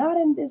 not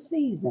in this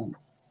season.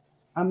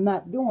 I'm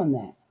not doing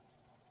that.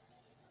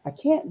 I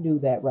can't do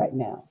that right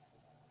now.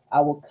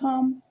 I will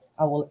come,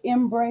 I will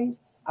embrace,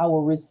 I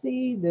will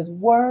receive this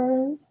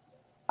word,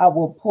 I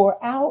will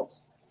pour out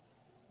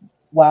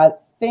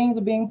while things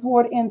are being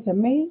poured into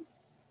me,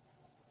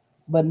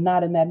 but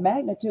not in that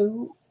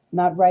magnitude,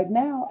 not right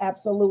now,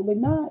 absolutely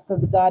not,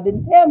 because God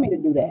didn't tell me to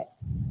do that.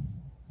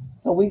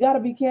 So we got to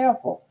be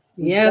careful.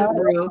 Yes,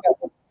 bro.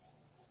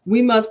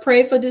 We must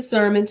pray for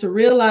discernment to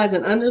realize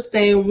and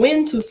understand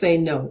when to say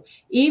no,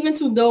 even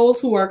to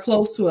those who are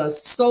close to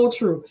us. So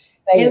true.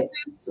 And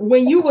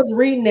when you was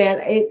reading that,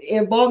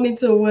 it brought me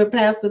to what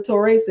Pastor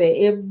Torre said.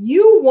 If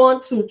you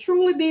want to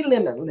truly be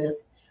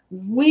limitless,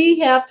 we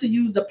have to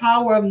use the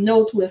power of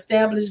no to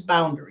establish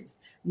boundaries.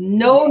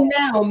 No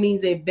now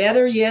means a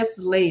better yes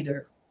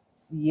later.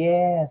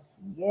 Yes.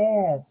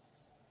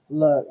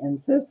 Look,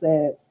 and sis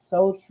said,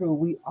 so true.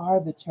 We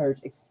are the church,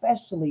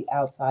 especially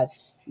outside.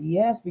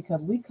 Yes,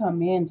 because we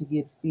come in to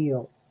get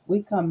filled.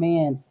 We come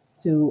in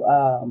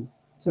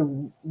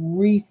to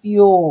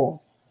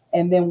refuel,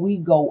 and then we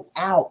go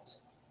out.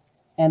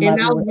 And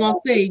I was gonna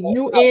say,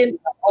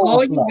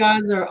 all you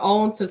guys are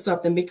on to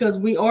something, because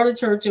we are the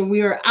church and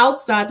we are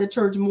outside the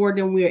church more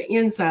than we are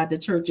inside the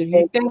church. If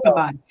you think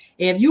about it,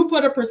 if you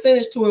put a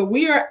percentage to it,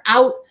 we are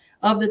out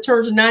of the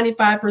church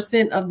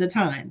 95% of the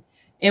time,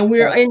 and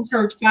we're in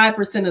church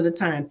 5% of the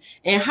time.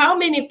 And how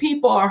many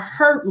people are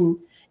hurting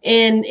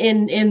and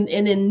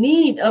in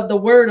need of the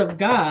word of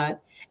God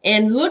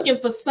and looking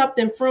for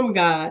something from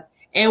God,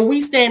 and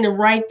we standing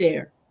right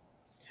there.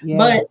 Yeah.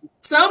 But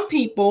some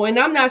people, and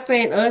I'm not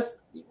saying us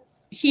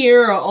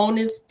here or on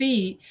this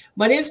feed,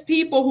 but it's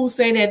people who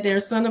say that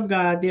they're son of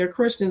God, they're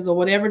Christians, or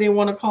whatever they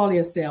want to call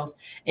themselves.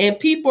 And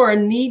people are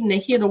needing to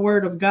hear the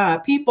word of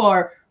God. People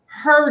are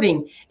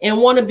hurting and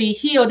want to be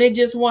healed. They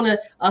just want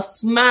a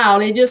smile.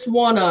 They just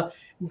want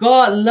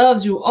God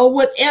loves you, or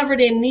whatever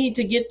they need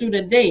to get through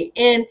the day.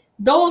 And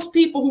those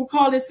people who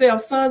call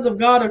themselves sons of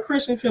God or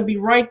Christians can be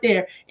right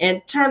there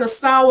and turn a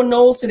sour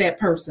nose to that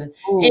person.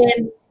 Ooh.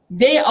 And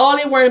they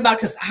worry about,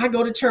 because I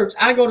go to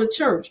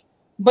church.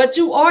 But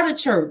you are the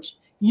church.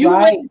 You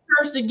went to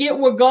church to get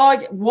what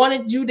God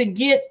wanted you to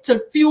get,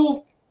 to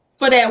fuel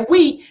for that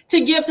week,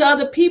 to give to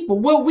other people.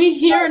 What we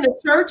hear in the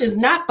church is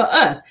not for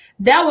us.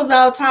 That was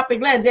our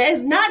topic last. That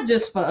is not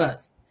just for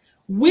us.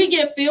 We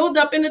get filled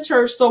up in the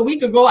church so we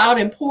could go out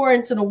and pour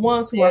into the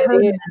ones who are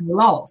hurting and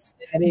lost.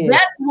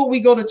 That's what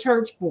we go to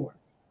church for.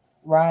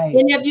 Right.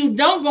 And if you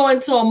don't go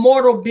into a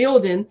mortal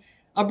building,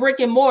 a brick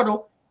and mortar,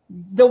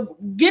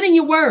 getting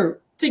your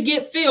word to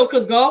get filled,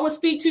 because God will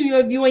speak to you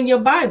if you in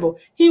your Bible.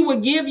 He will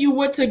give you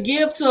what to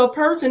give to a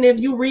person if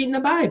you read in the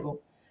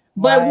Bible.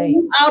 But when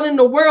you out in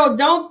the world,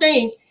 don't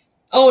think,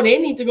 oh, they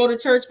need to go to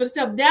church for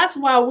themselves. That's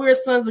why we're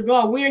sons of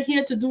God. We're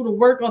here to do the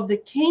work of the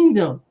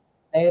kingdom.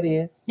 It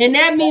is. And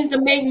that means to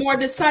make more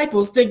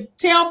disciples, to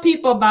tell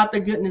people about the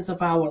goodness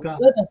of our God.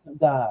 Goodness of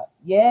God.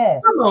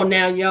 Yes. Come on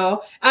now,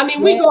 y'all. I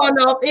mean, we going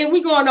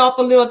off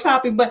a little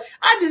topic, but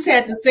I just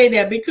had to say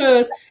that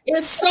because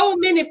it's so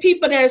many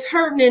people that's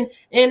hurting,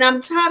 and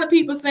I'm tired of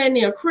people saying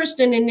they're a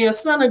Christian and they're a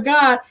son of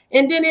God,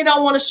 and then they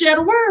don't want to share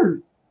the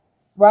word.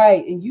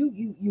 Right. And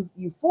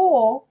you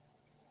fool.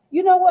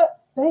 You know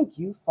what? Thank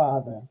you,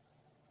 Father.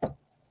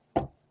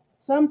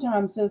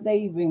 Sometimes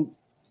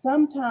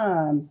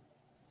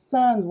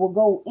sons will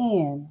go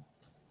in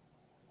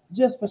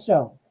just for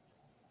show.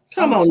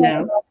 Come on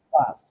now.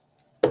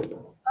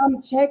 I'm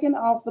checking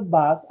off the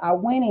box. I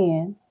went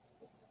in,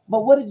 but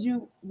what did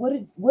you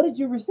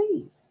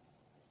receive?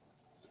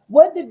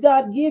 What did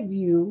God give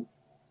you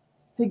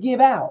to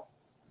give out?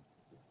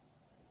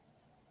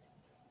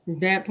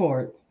 That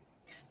part.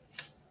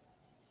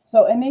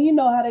 So, and then you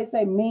know how they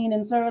say mean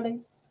and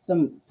surly.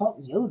 some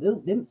folks,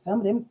 some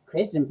of them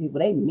Christian people,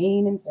 they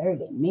mean and sir,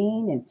 they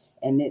mean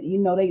and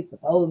they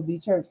supposed to be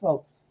church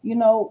folk.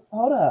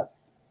 Hold up.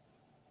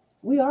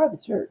 We are the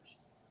church.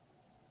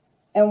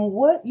 And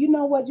what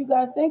you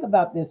guys think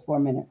about this for a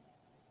minute.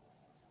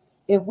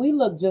 If we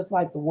look just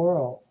like the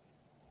world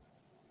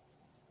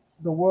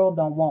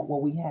don't want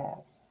what we have.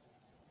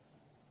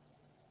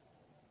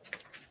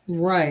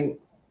 Right.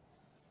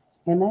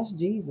 And that's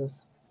Jesus.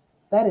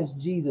 That is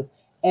Jesus.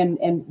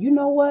 And you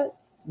know what?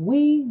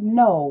 We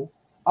know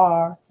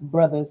our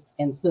brothers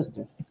and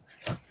sisters.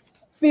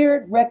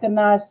 Spirit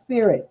recognize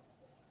spirit.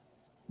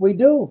 We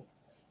do.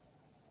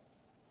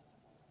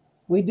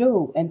 We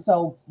do. And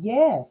so,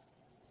 yes,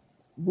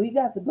 we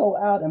got to go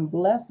out and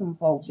bless them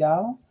folks,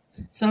 y'all.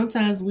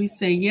 Sometimes we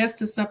say yes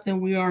to something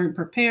we aren't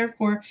prepared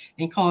for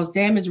and cause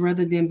damage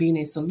rather than being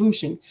a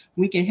solution.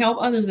 We can help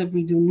others if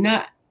we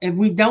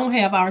don't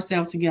have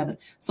ourselves together.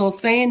 So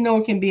saying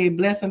no can be a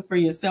blessing for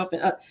yourself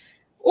and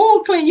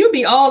oh, Clint, you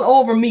be all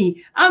over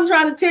me. I'm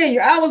trying to tell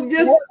you,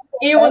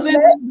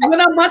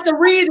 when I'm about to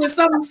read is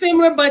something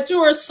similar, but you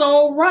are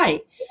so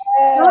right.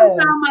 Yes.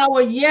 Sometimes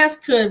our yes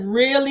could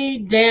really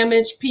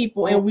damage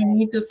people, and we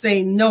need to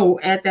say no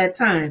at that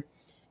time.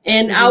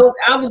 And I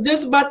was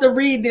just about to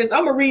read this.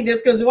 I'm gonna read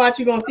this because watch,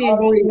 you're gonna see it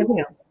going with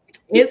him.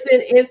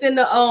 It's in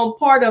the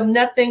part of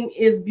nothing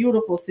is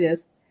beautiful,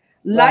 sis.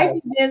 Life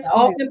events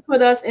often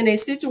put us in a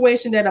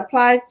situation that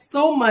applies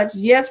so much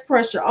yes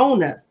pressure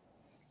on us.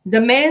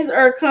 Demands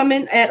are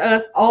coming at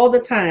us all the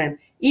time,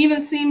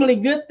 even seemingly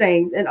good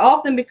things, and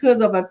often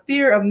because of a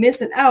fear of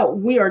missing out,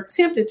 we are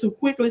tempted to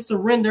quickly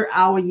surrender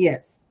our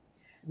yes.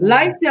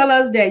 Life tells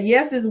us that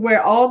yes is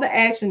where all the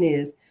action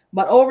is,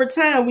 but over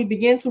time we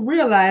begin to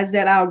realize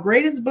that our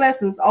greatest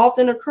blessings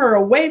often occur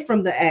away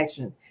from the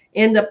action,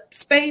 in the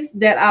space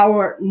that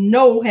our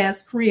no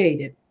has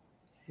created.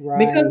 Right.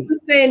 Because we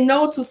say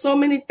no to so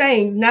many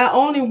things, not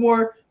only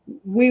were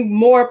we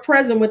more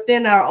present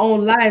within our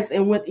own lives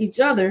and with each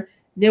other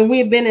than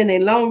we've been in a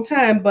long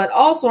time, but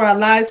also our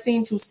lives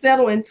seem to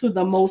settle into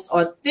the most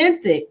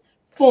authentic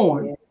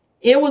form. Yeah.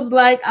 It was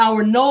like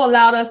our no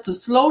allowed us to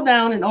slow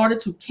down in order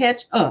to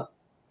catch up.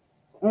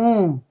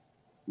 I'm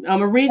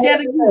gonna read that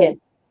again.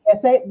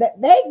 Say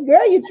that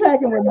girl, you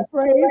tracking with me.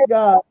 Praise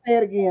God. Say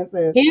it again,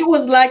 sis. It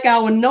was like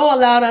our no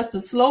allowed us to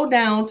slow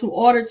down in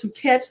order to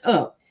catch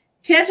up.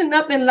 Catching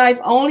up in life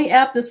only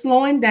after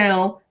slowing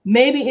down,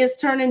 maybe it's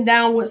turning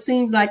down what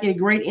seems like a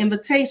great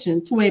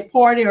invitation to a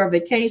party or a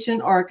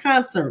vacation or a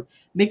concert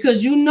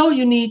because you know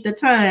you need the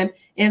time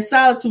and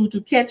solitude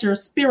to catch your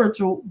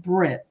spiritual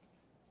breath.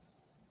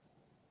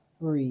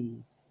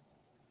 Breathe.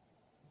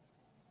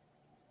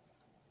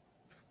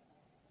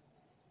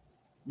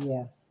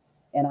 Yeah,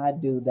 and I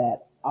do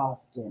that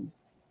often.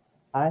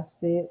 I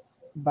sit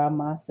by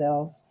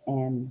myself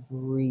and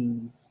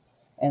breathe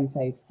and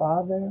say,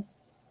 Father,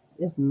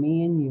 it's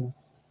me and you.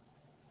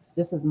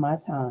 This is my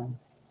time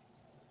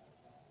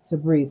to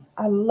breathe.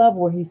 I love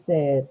where he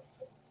said,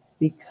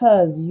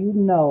 because you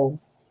know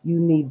you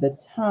need the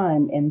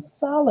time in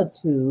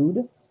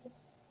solitude,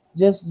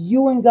 just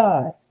you and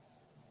God,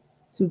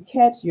 to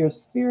catch your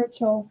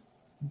spiritual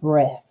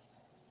breath.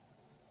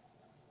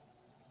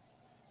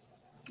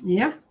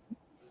 Yeah.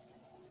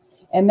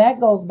 And that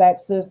goes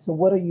back, sis, to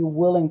what are you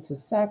willing to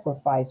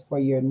sacrifice for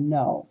your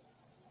no?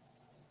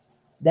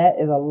 That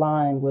is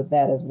aligned with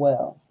that as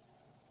well.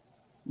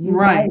 You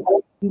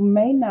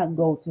may not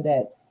go to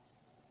that,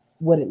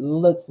 what it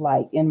looks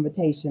like,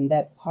 invitation,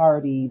 that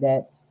party,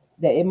 that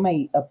it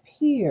may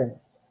appear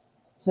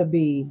to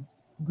be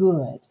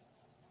good,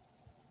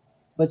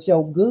 but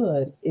your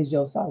good is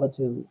your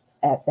solitude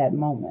at that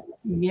moment.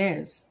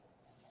 Yes.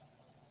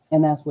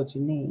 And that's what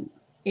you need.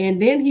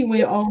 And then he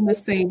went on to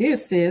say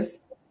this, sis.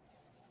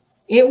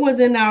 It was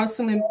in our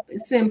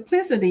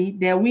simplicity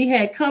that we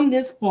had come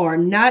this far,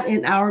 not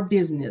in our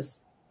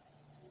business.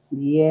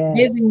 Yeah.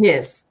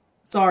 Busyness.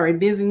 Sorry,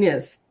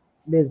 busyness.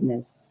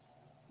 Business.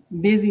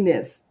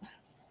 Busyness.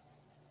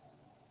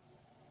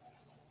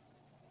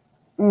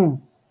 Y'all,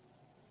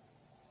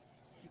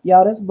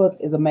 this book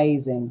is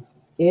amazing.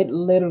 It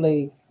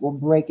literally will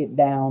break it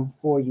down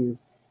for you.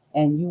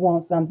 And you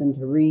want something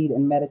to read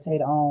and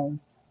meditate on.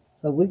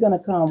 So we're gonna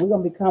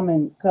be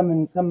coming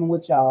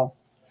with y'all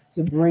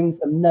to bring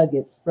some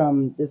nuggets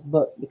from this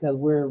book because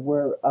we're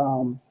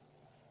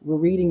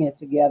reading it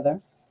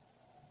together.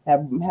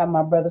 Have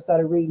my brother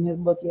started reading his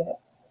book yet?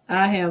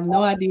 I have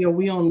no idea.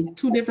 We on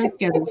two different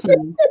schedules.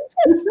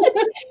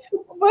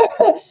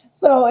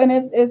 So, and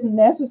it's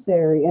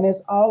necessary, and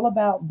it's all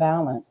about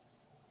balance.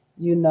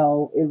 You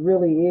know, it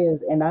really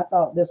is. And I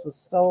thought this was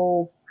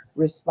so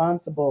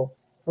responsible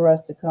for us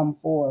to come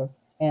forth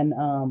and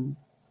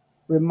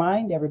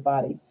remind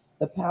everybody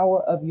the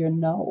power of your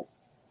no.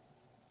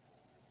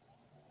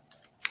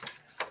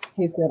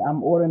 He said,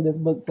 I'm ordering this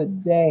book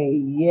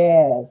today.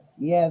 Yes.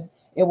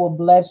 It will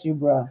bless you,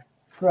 bro.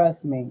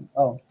 Trust me.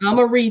 Oh, I'm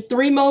gonna read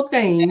three more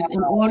things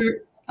in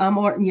order. I'm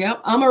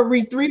gonna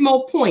read three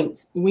more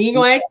points. We ain't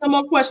gonna ask no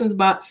more questions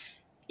about.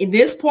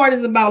 This part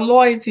is about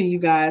loyalty, you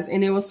guys,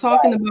 and it was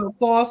talking about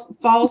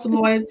false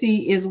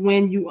loyalty is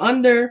when you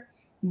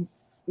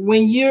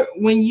when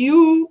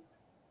you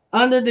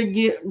under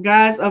the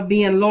guise of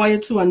being loyal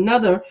to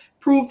another,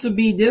 prove to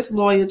be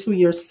disloyal to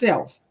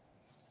yourself.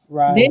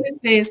 Right. Then it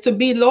says to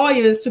be loyal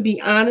is to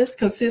be honest,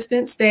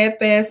 consistent,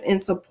 steadfast,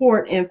 and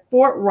support and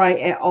forthright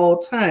at all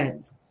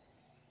times.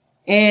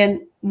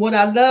 And what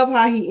I love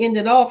how he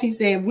ended off, he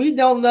said, if we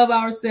don't love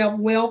ourselves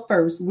well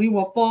first, we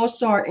will fall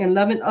short in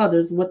loving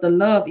others with the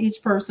love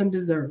each person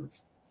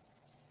deserves.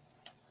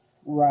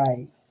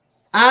 Right.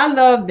 I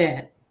love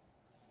that.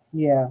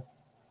 Yeah.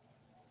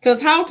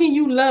 Because how can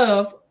you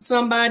love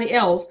somebody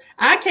else?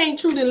 I can't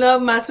truly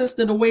love my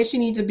sister the way she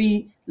needs to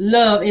be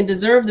loved and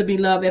deserve to be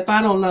loved if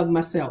I don't love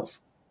myself.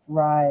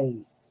 Right.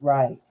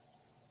 Right.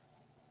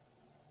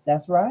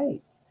 That's right.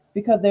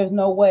 Because there's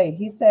no way.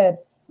 He said,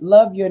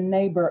 love your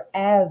neighbor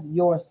as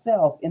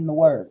yourself in the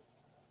word.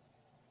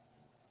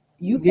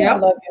 You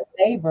can't love your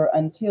neighbor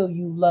until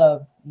you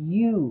love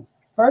you.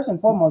 First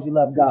and foremost, you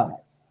love God.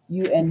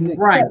 You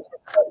accept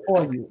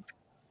for you.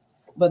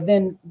 But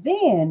then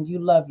you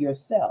love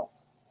yourself.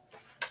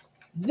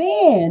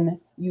 Then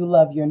you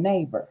love your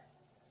neighbor.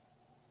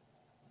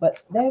 But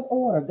there's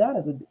order. God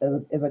is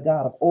a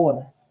God of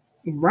order.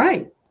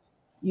 Right.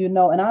 You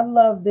know, and I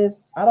love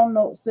this. I don't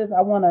know, sis,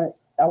 I want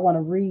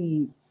to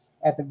read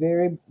at the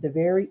very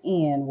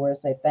end where it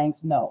say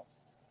thanks no.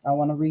 I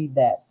want to read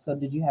that. So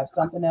did you have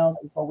something else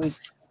before we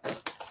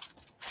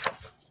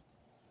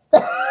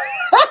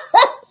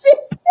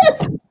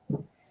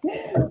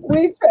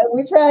we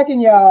tracking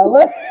y'all.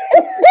 Go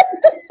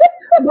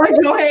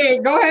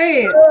ahead.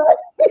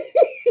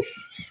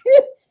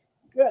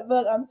 Good.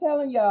 Look, I'm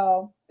telling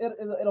y'all,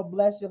 it'll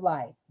bless your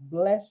life.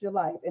 Bless your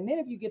life. And then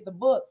if you get the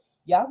book,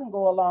 y'all can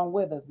go along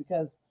with us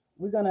because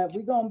we're gonna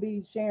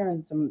be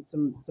sharing some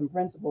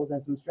principles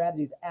and some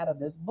strategies out of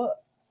this book.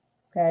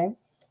 Okay.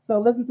 So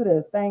listen to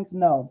this. Thanks,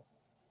 no.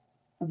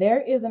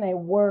 There isn't a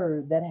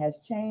word that has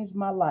changed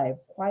my life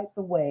quite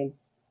the way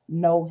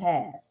no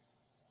has.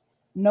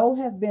 No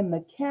has been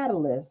the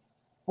catalyst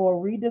for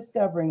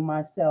rediscovering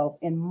myself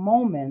in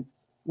moments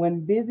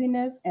when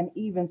busyness and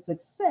even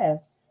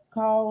success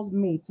caused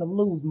me to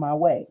lose my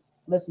way.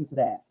 Listen to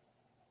that.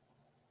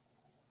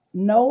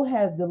 No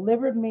has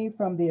delivered me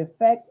from the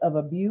effects of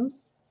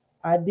abuse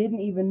I didn't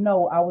even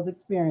know I was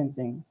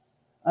experiencing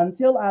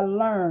until I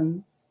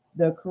learned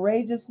to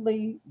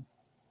courageously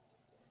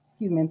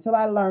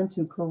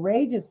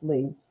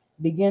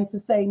begin to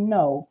say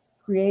no,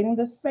 creating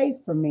the space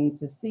for me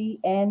to see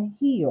and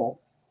heal.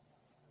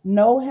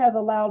 No has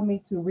allowed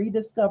me to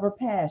rediscover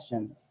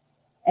passions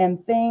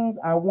and things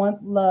I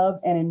once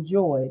loved and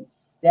enjoyed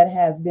that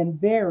has been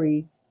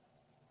buried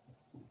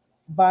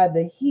by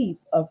the heap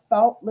of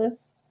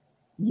thoughtless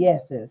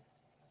yeses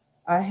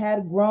I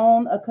had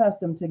grown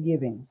accustomed to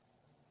giving.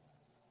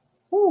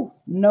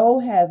 No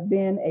has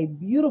been a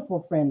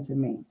beautiful friend to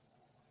me,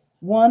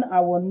 one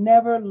I will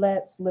never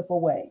let slip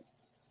away.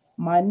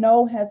 My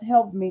no has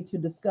helped me to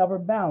discover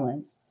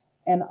balance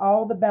and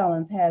all the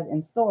balance has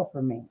in store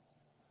for me.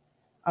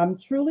 I'm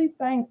truly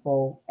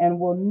thankful and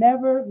will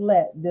never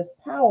let this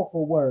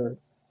powerful word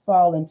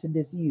fall into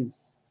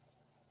disuse.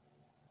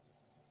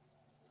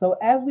 So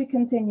as we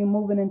continue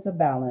moving into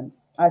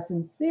balance, I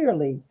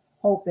sincerely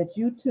hope that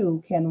you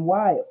too can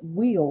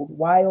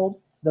wield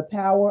the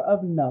power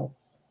of no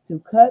to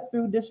cut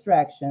through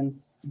distractions,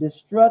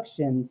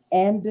 destructions,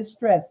 and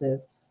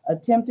distresses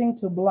attempting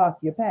to block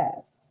your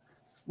path.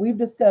 We've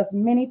discussed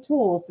many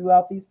tools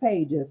throughout these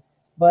pages,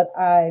 but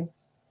I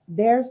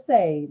dare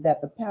say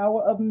that the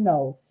power of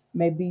no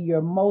may be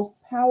your most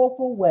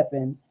powerful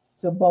weapon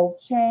to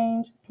both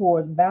change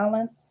towards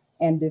balance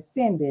and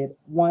defend it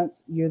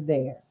once you're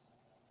there.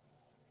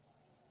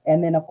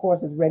 And then, of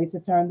course, is ready to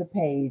turn the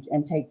page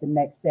and take the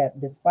next step.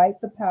 Despite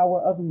the power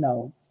of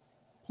no,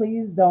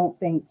 please don't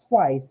think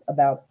twice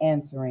about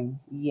answering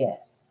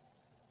yes.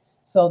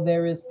 So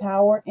there is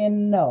power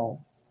in no,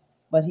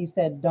 but he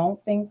said,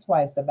 don't think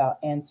twice about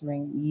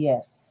answering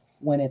yes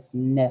when it's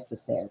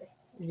necessary.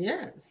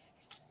 Yes.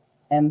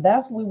 And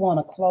that's what we want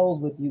to close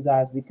with, you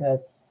guys,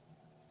 because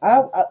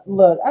I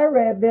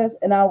read this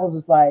and I was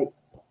just like,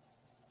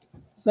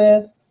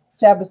 sis,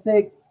 chapter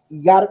 6,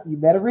 you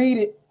better read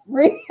it.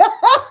 Read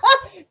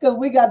because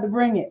we got to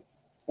bring it.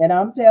 And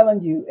I'm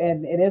telling you,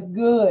 and it is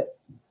good.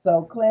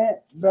 So Clint,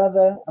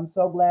 brother, I'm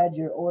so glad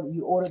you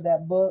ordered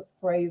that book.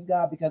 Praise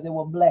God, because it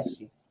will bless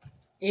you.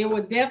 It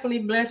will definitely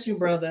bless you,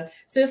 brother.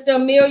 Sister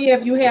Amelia,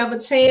 if you have a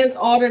chance,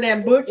 order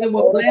that book. It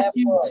will bless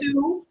you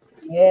too.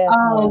 Yes.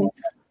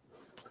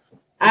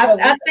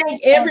 I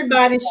think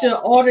everybody should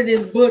order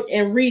this book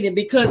and read it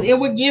because it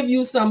would give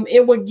you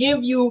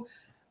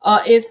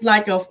it's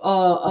like a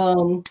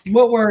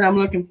what word I'm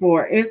looking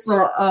for? It's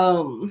a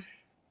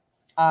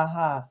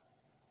aha.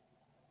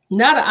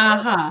 Not an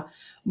aha,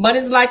 but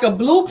it's like a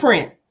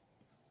blueprint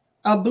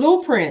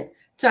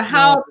to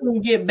how to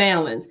get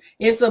balance.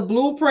 It's a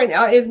blueprint.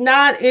 It's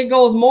not, it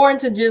goes more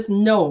into just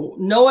no.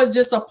 No is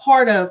just a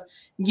part of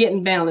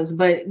getting balance.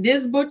 But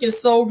this book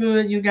is so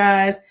good, you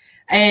guys.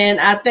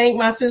 And I thank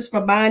my sis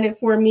for buying it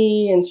for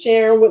me and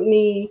sharing with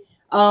me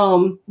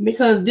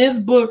because this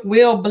book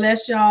will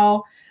bless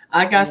y'all.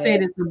 Like I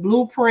said, it's a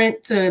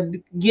blueprint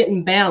to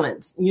getting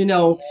balance, you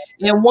know.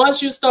 And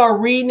once you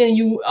start reading and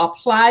you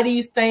apply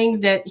these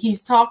things that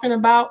he's talking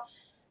about,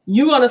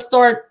 you're going to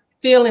start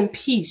feeling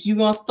peace. You're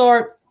going to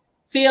start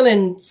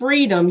feeling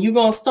freedom. You're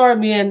going to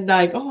start being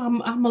like,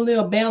 oh, I'm a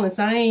little balanced.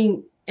 I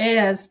ain't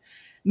as,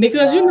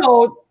 because, you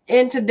know,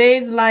 in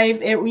today's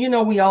life, you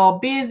know, we all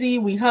busy,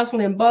 we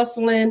hustling and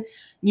bustling,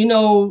 you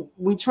know,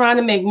 we trying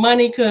to make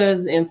money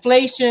because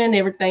inflation,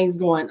 everything's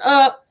going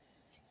up.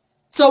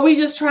 So we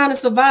just trying to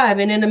survive.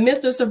 And in the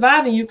midst of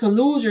surviving, you can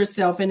lose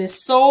yourself. And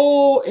it's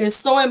so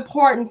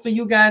important for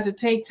you guys to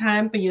take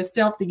time for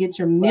yourself to get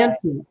your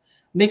mental.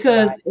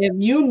 Because if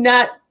you're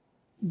not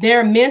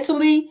there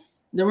mentally,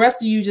 the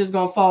rest of you just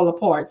gonna fall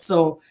apart.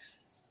 So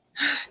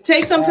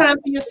take some time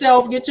for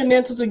yourself, get your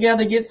mental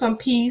together, get some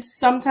peace.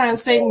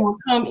 Sometimes Satan will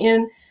come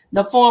in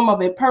the form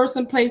of a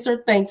person, place, or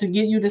thing to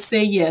get you to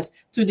say yes,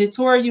 to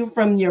detour you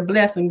from your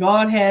blessing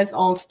God has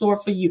on store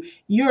for you.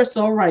 You're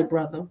so right,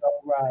 brother. So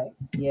right.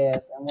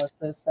 Yes. And what's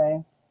this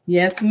say?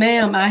 Yes,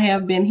 ma'am. I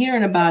have been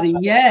hearing about it.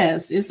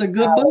 Yes, it's a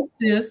good book,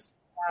 sis.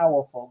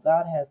 Powerful.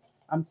 God has,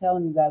 I'm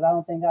telling you guys, I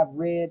don't think I've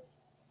read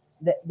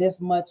this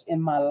much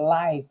in my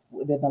life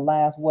within the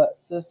last,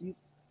 just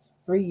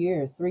 3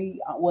 years,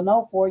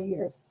 4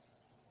 years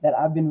that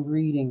I've been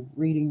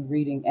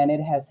reading. And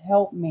it has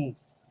helped me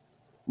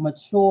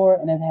mature,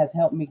 and it has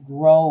helped me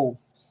grow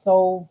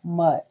so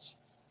much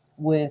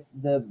with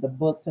the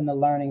books and the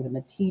learnings and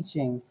the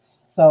teachings.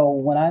 So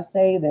when I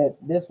say that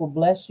this will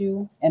bless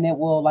you, and it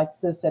will, like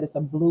Sis said, it's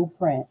a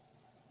blueprint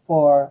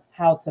for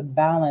how to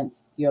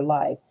balance your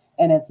life.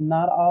 And it's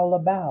not all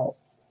about,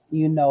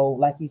 you know,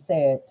 like you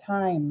said,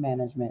 time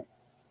management.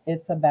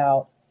 It's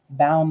about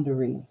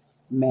boundary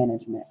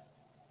management,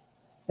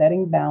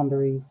 setting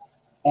boundaries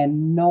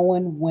and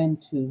knowing when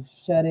to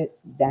shut it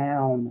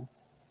down,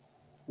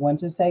 when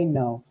to say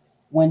no,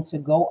 when to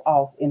go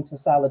off into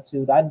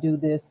solitude. I do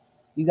this,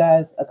 you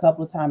guys, a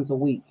couple of times a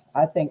week.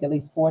 I think at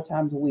least 4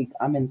 times a week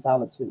I'm in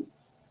solitude,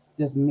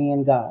 just me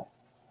and God.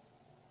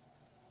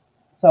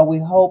 So we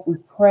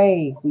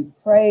pray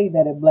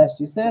that it blessed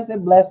you. Since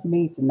it blessed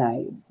me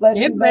tonight.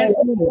 It blessed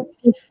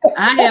me.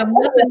 I have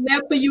nothing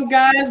left for you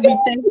guys. We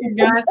thank you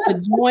guys for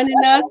joining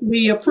us.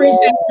 We appreciate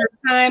your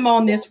time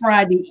on this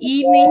Friday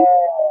evening.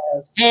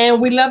 Yes.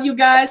 And we love you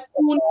guys.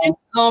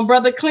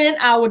 Brother Clint,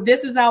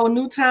 this is our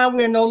new time.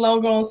 We're no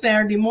longer on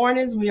Saturday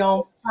mornings. We're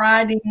on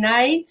Friday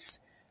nights.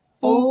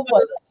 Food for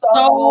the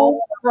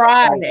Soul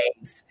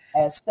Fridays.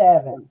 At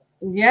 7.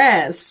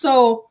 Yes.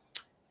 So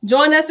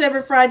join us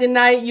every Friday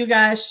night. You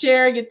guys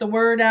share, get the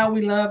word out.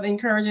 We love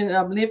encouraging and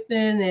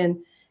uplifting and,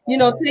 you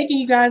know, taking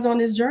you guys on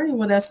this journey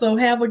with us. So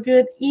have a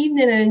good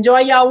evening and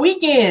enjoy y'all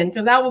weekend,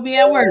 because I will be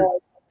at work.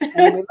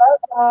 And we love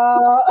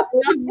y'all.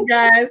 Love you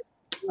guys.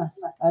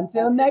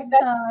 Until next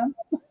time.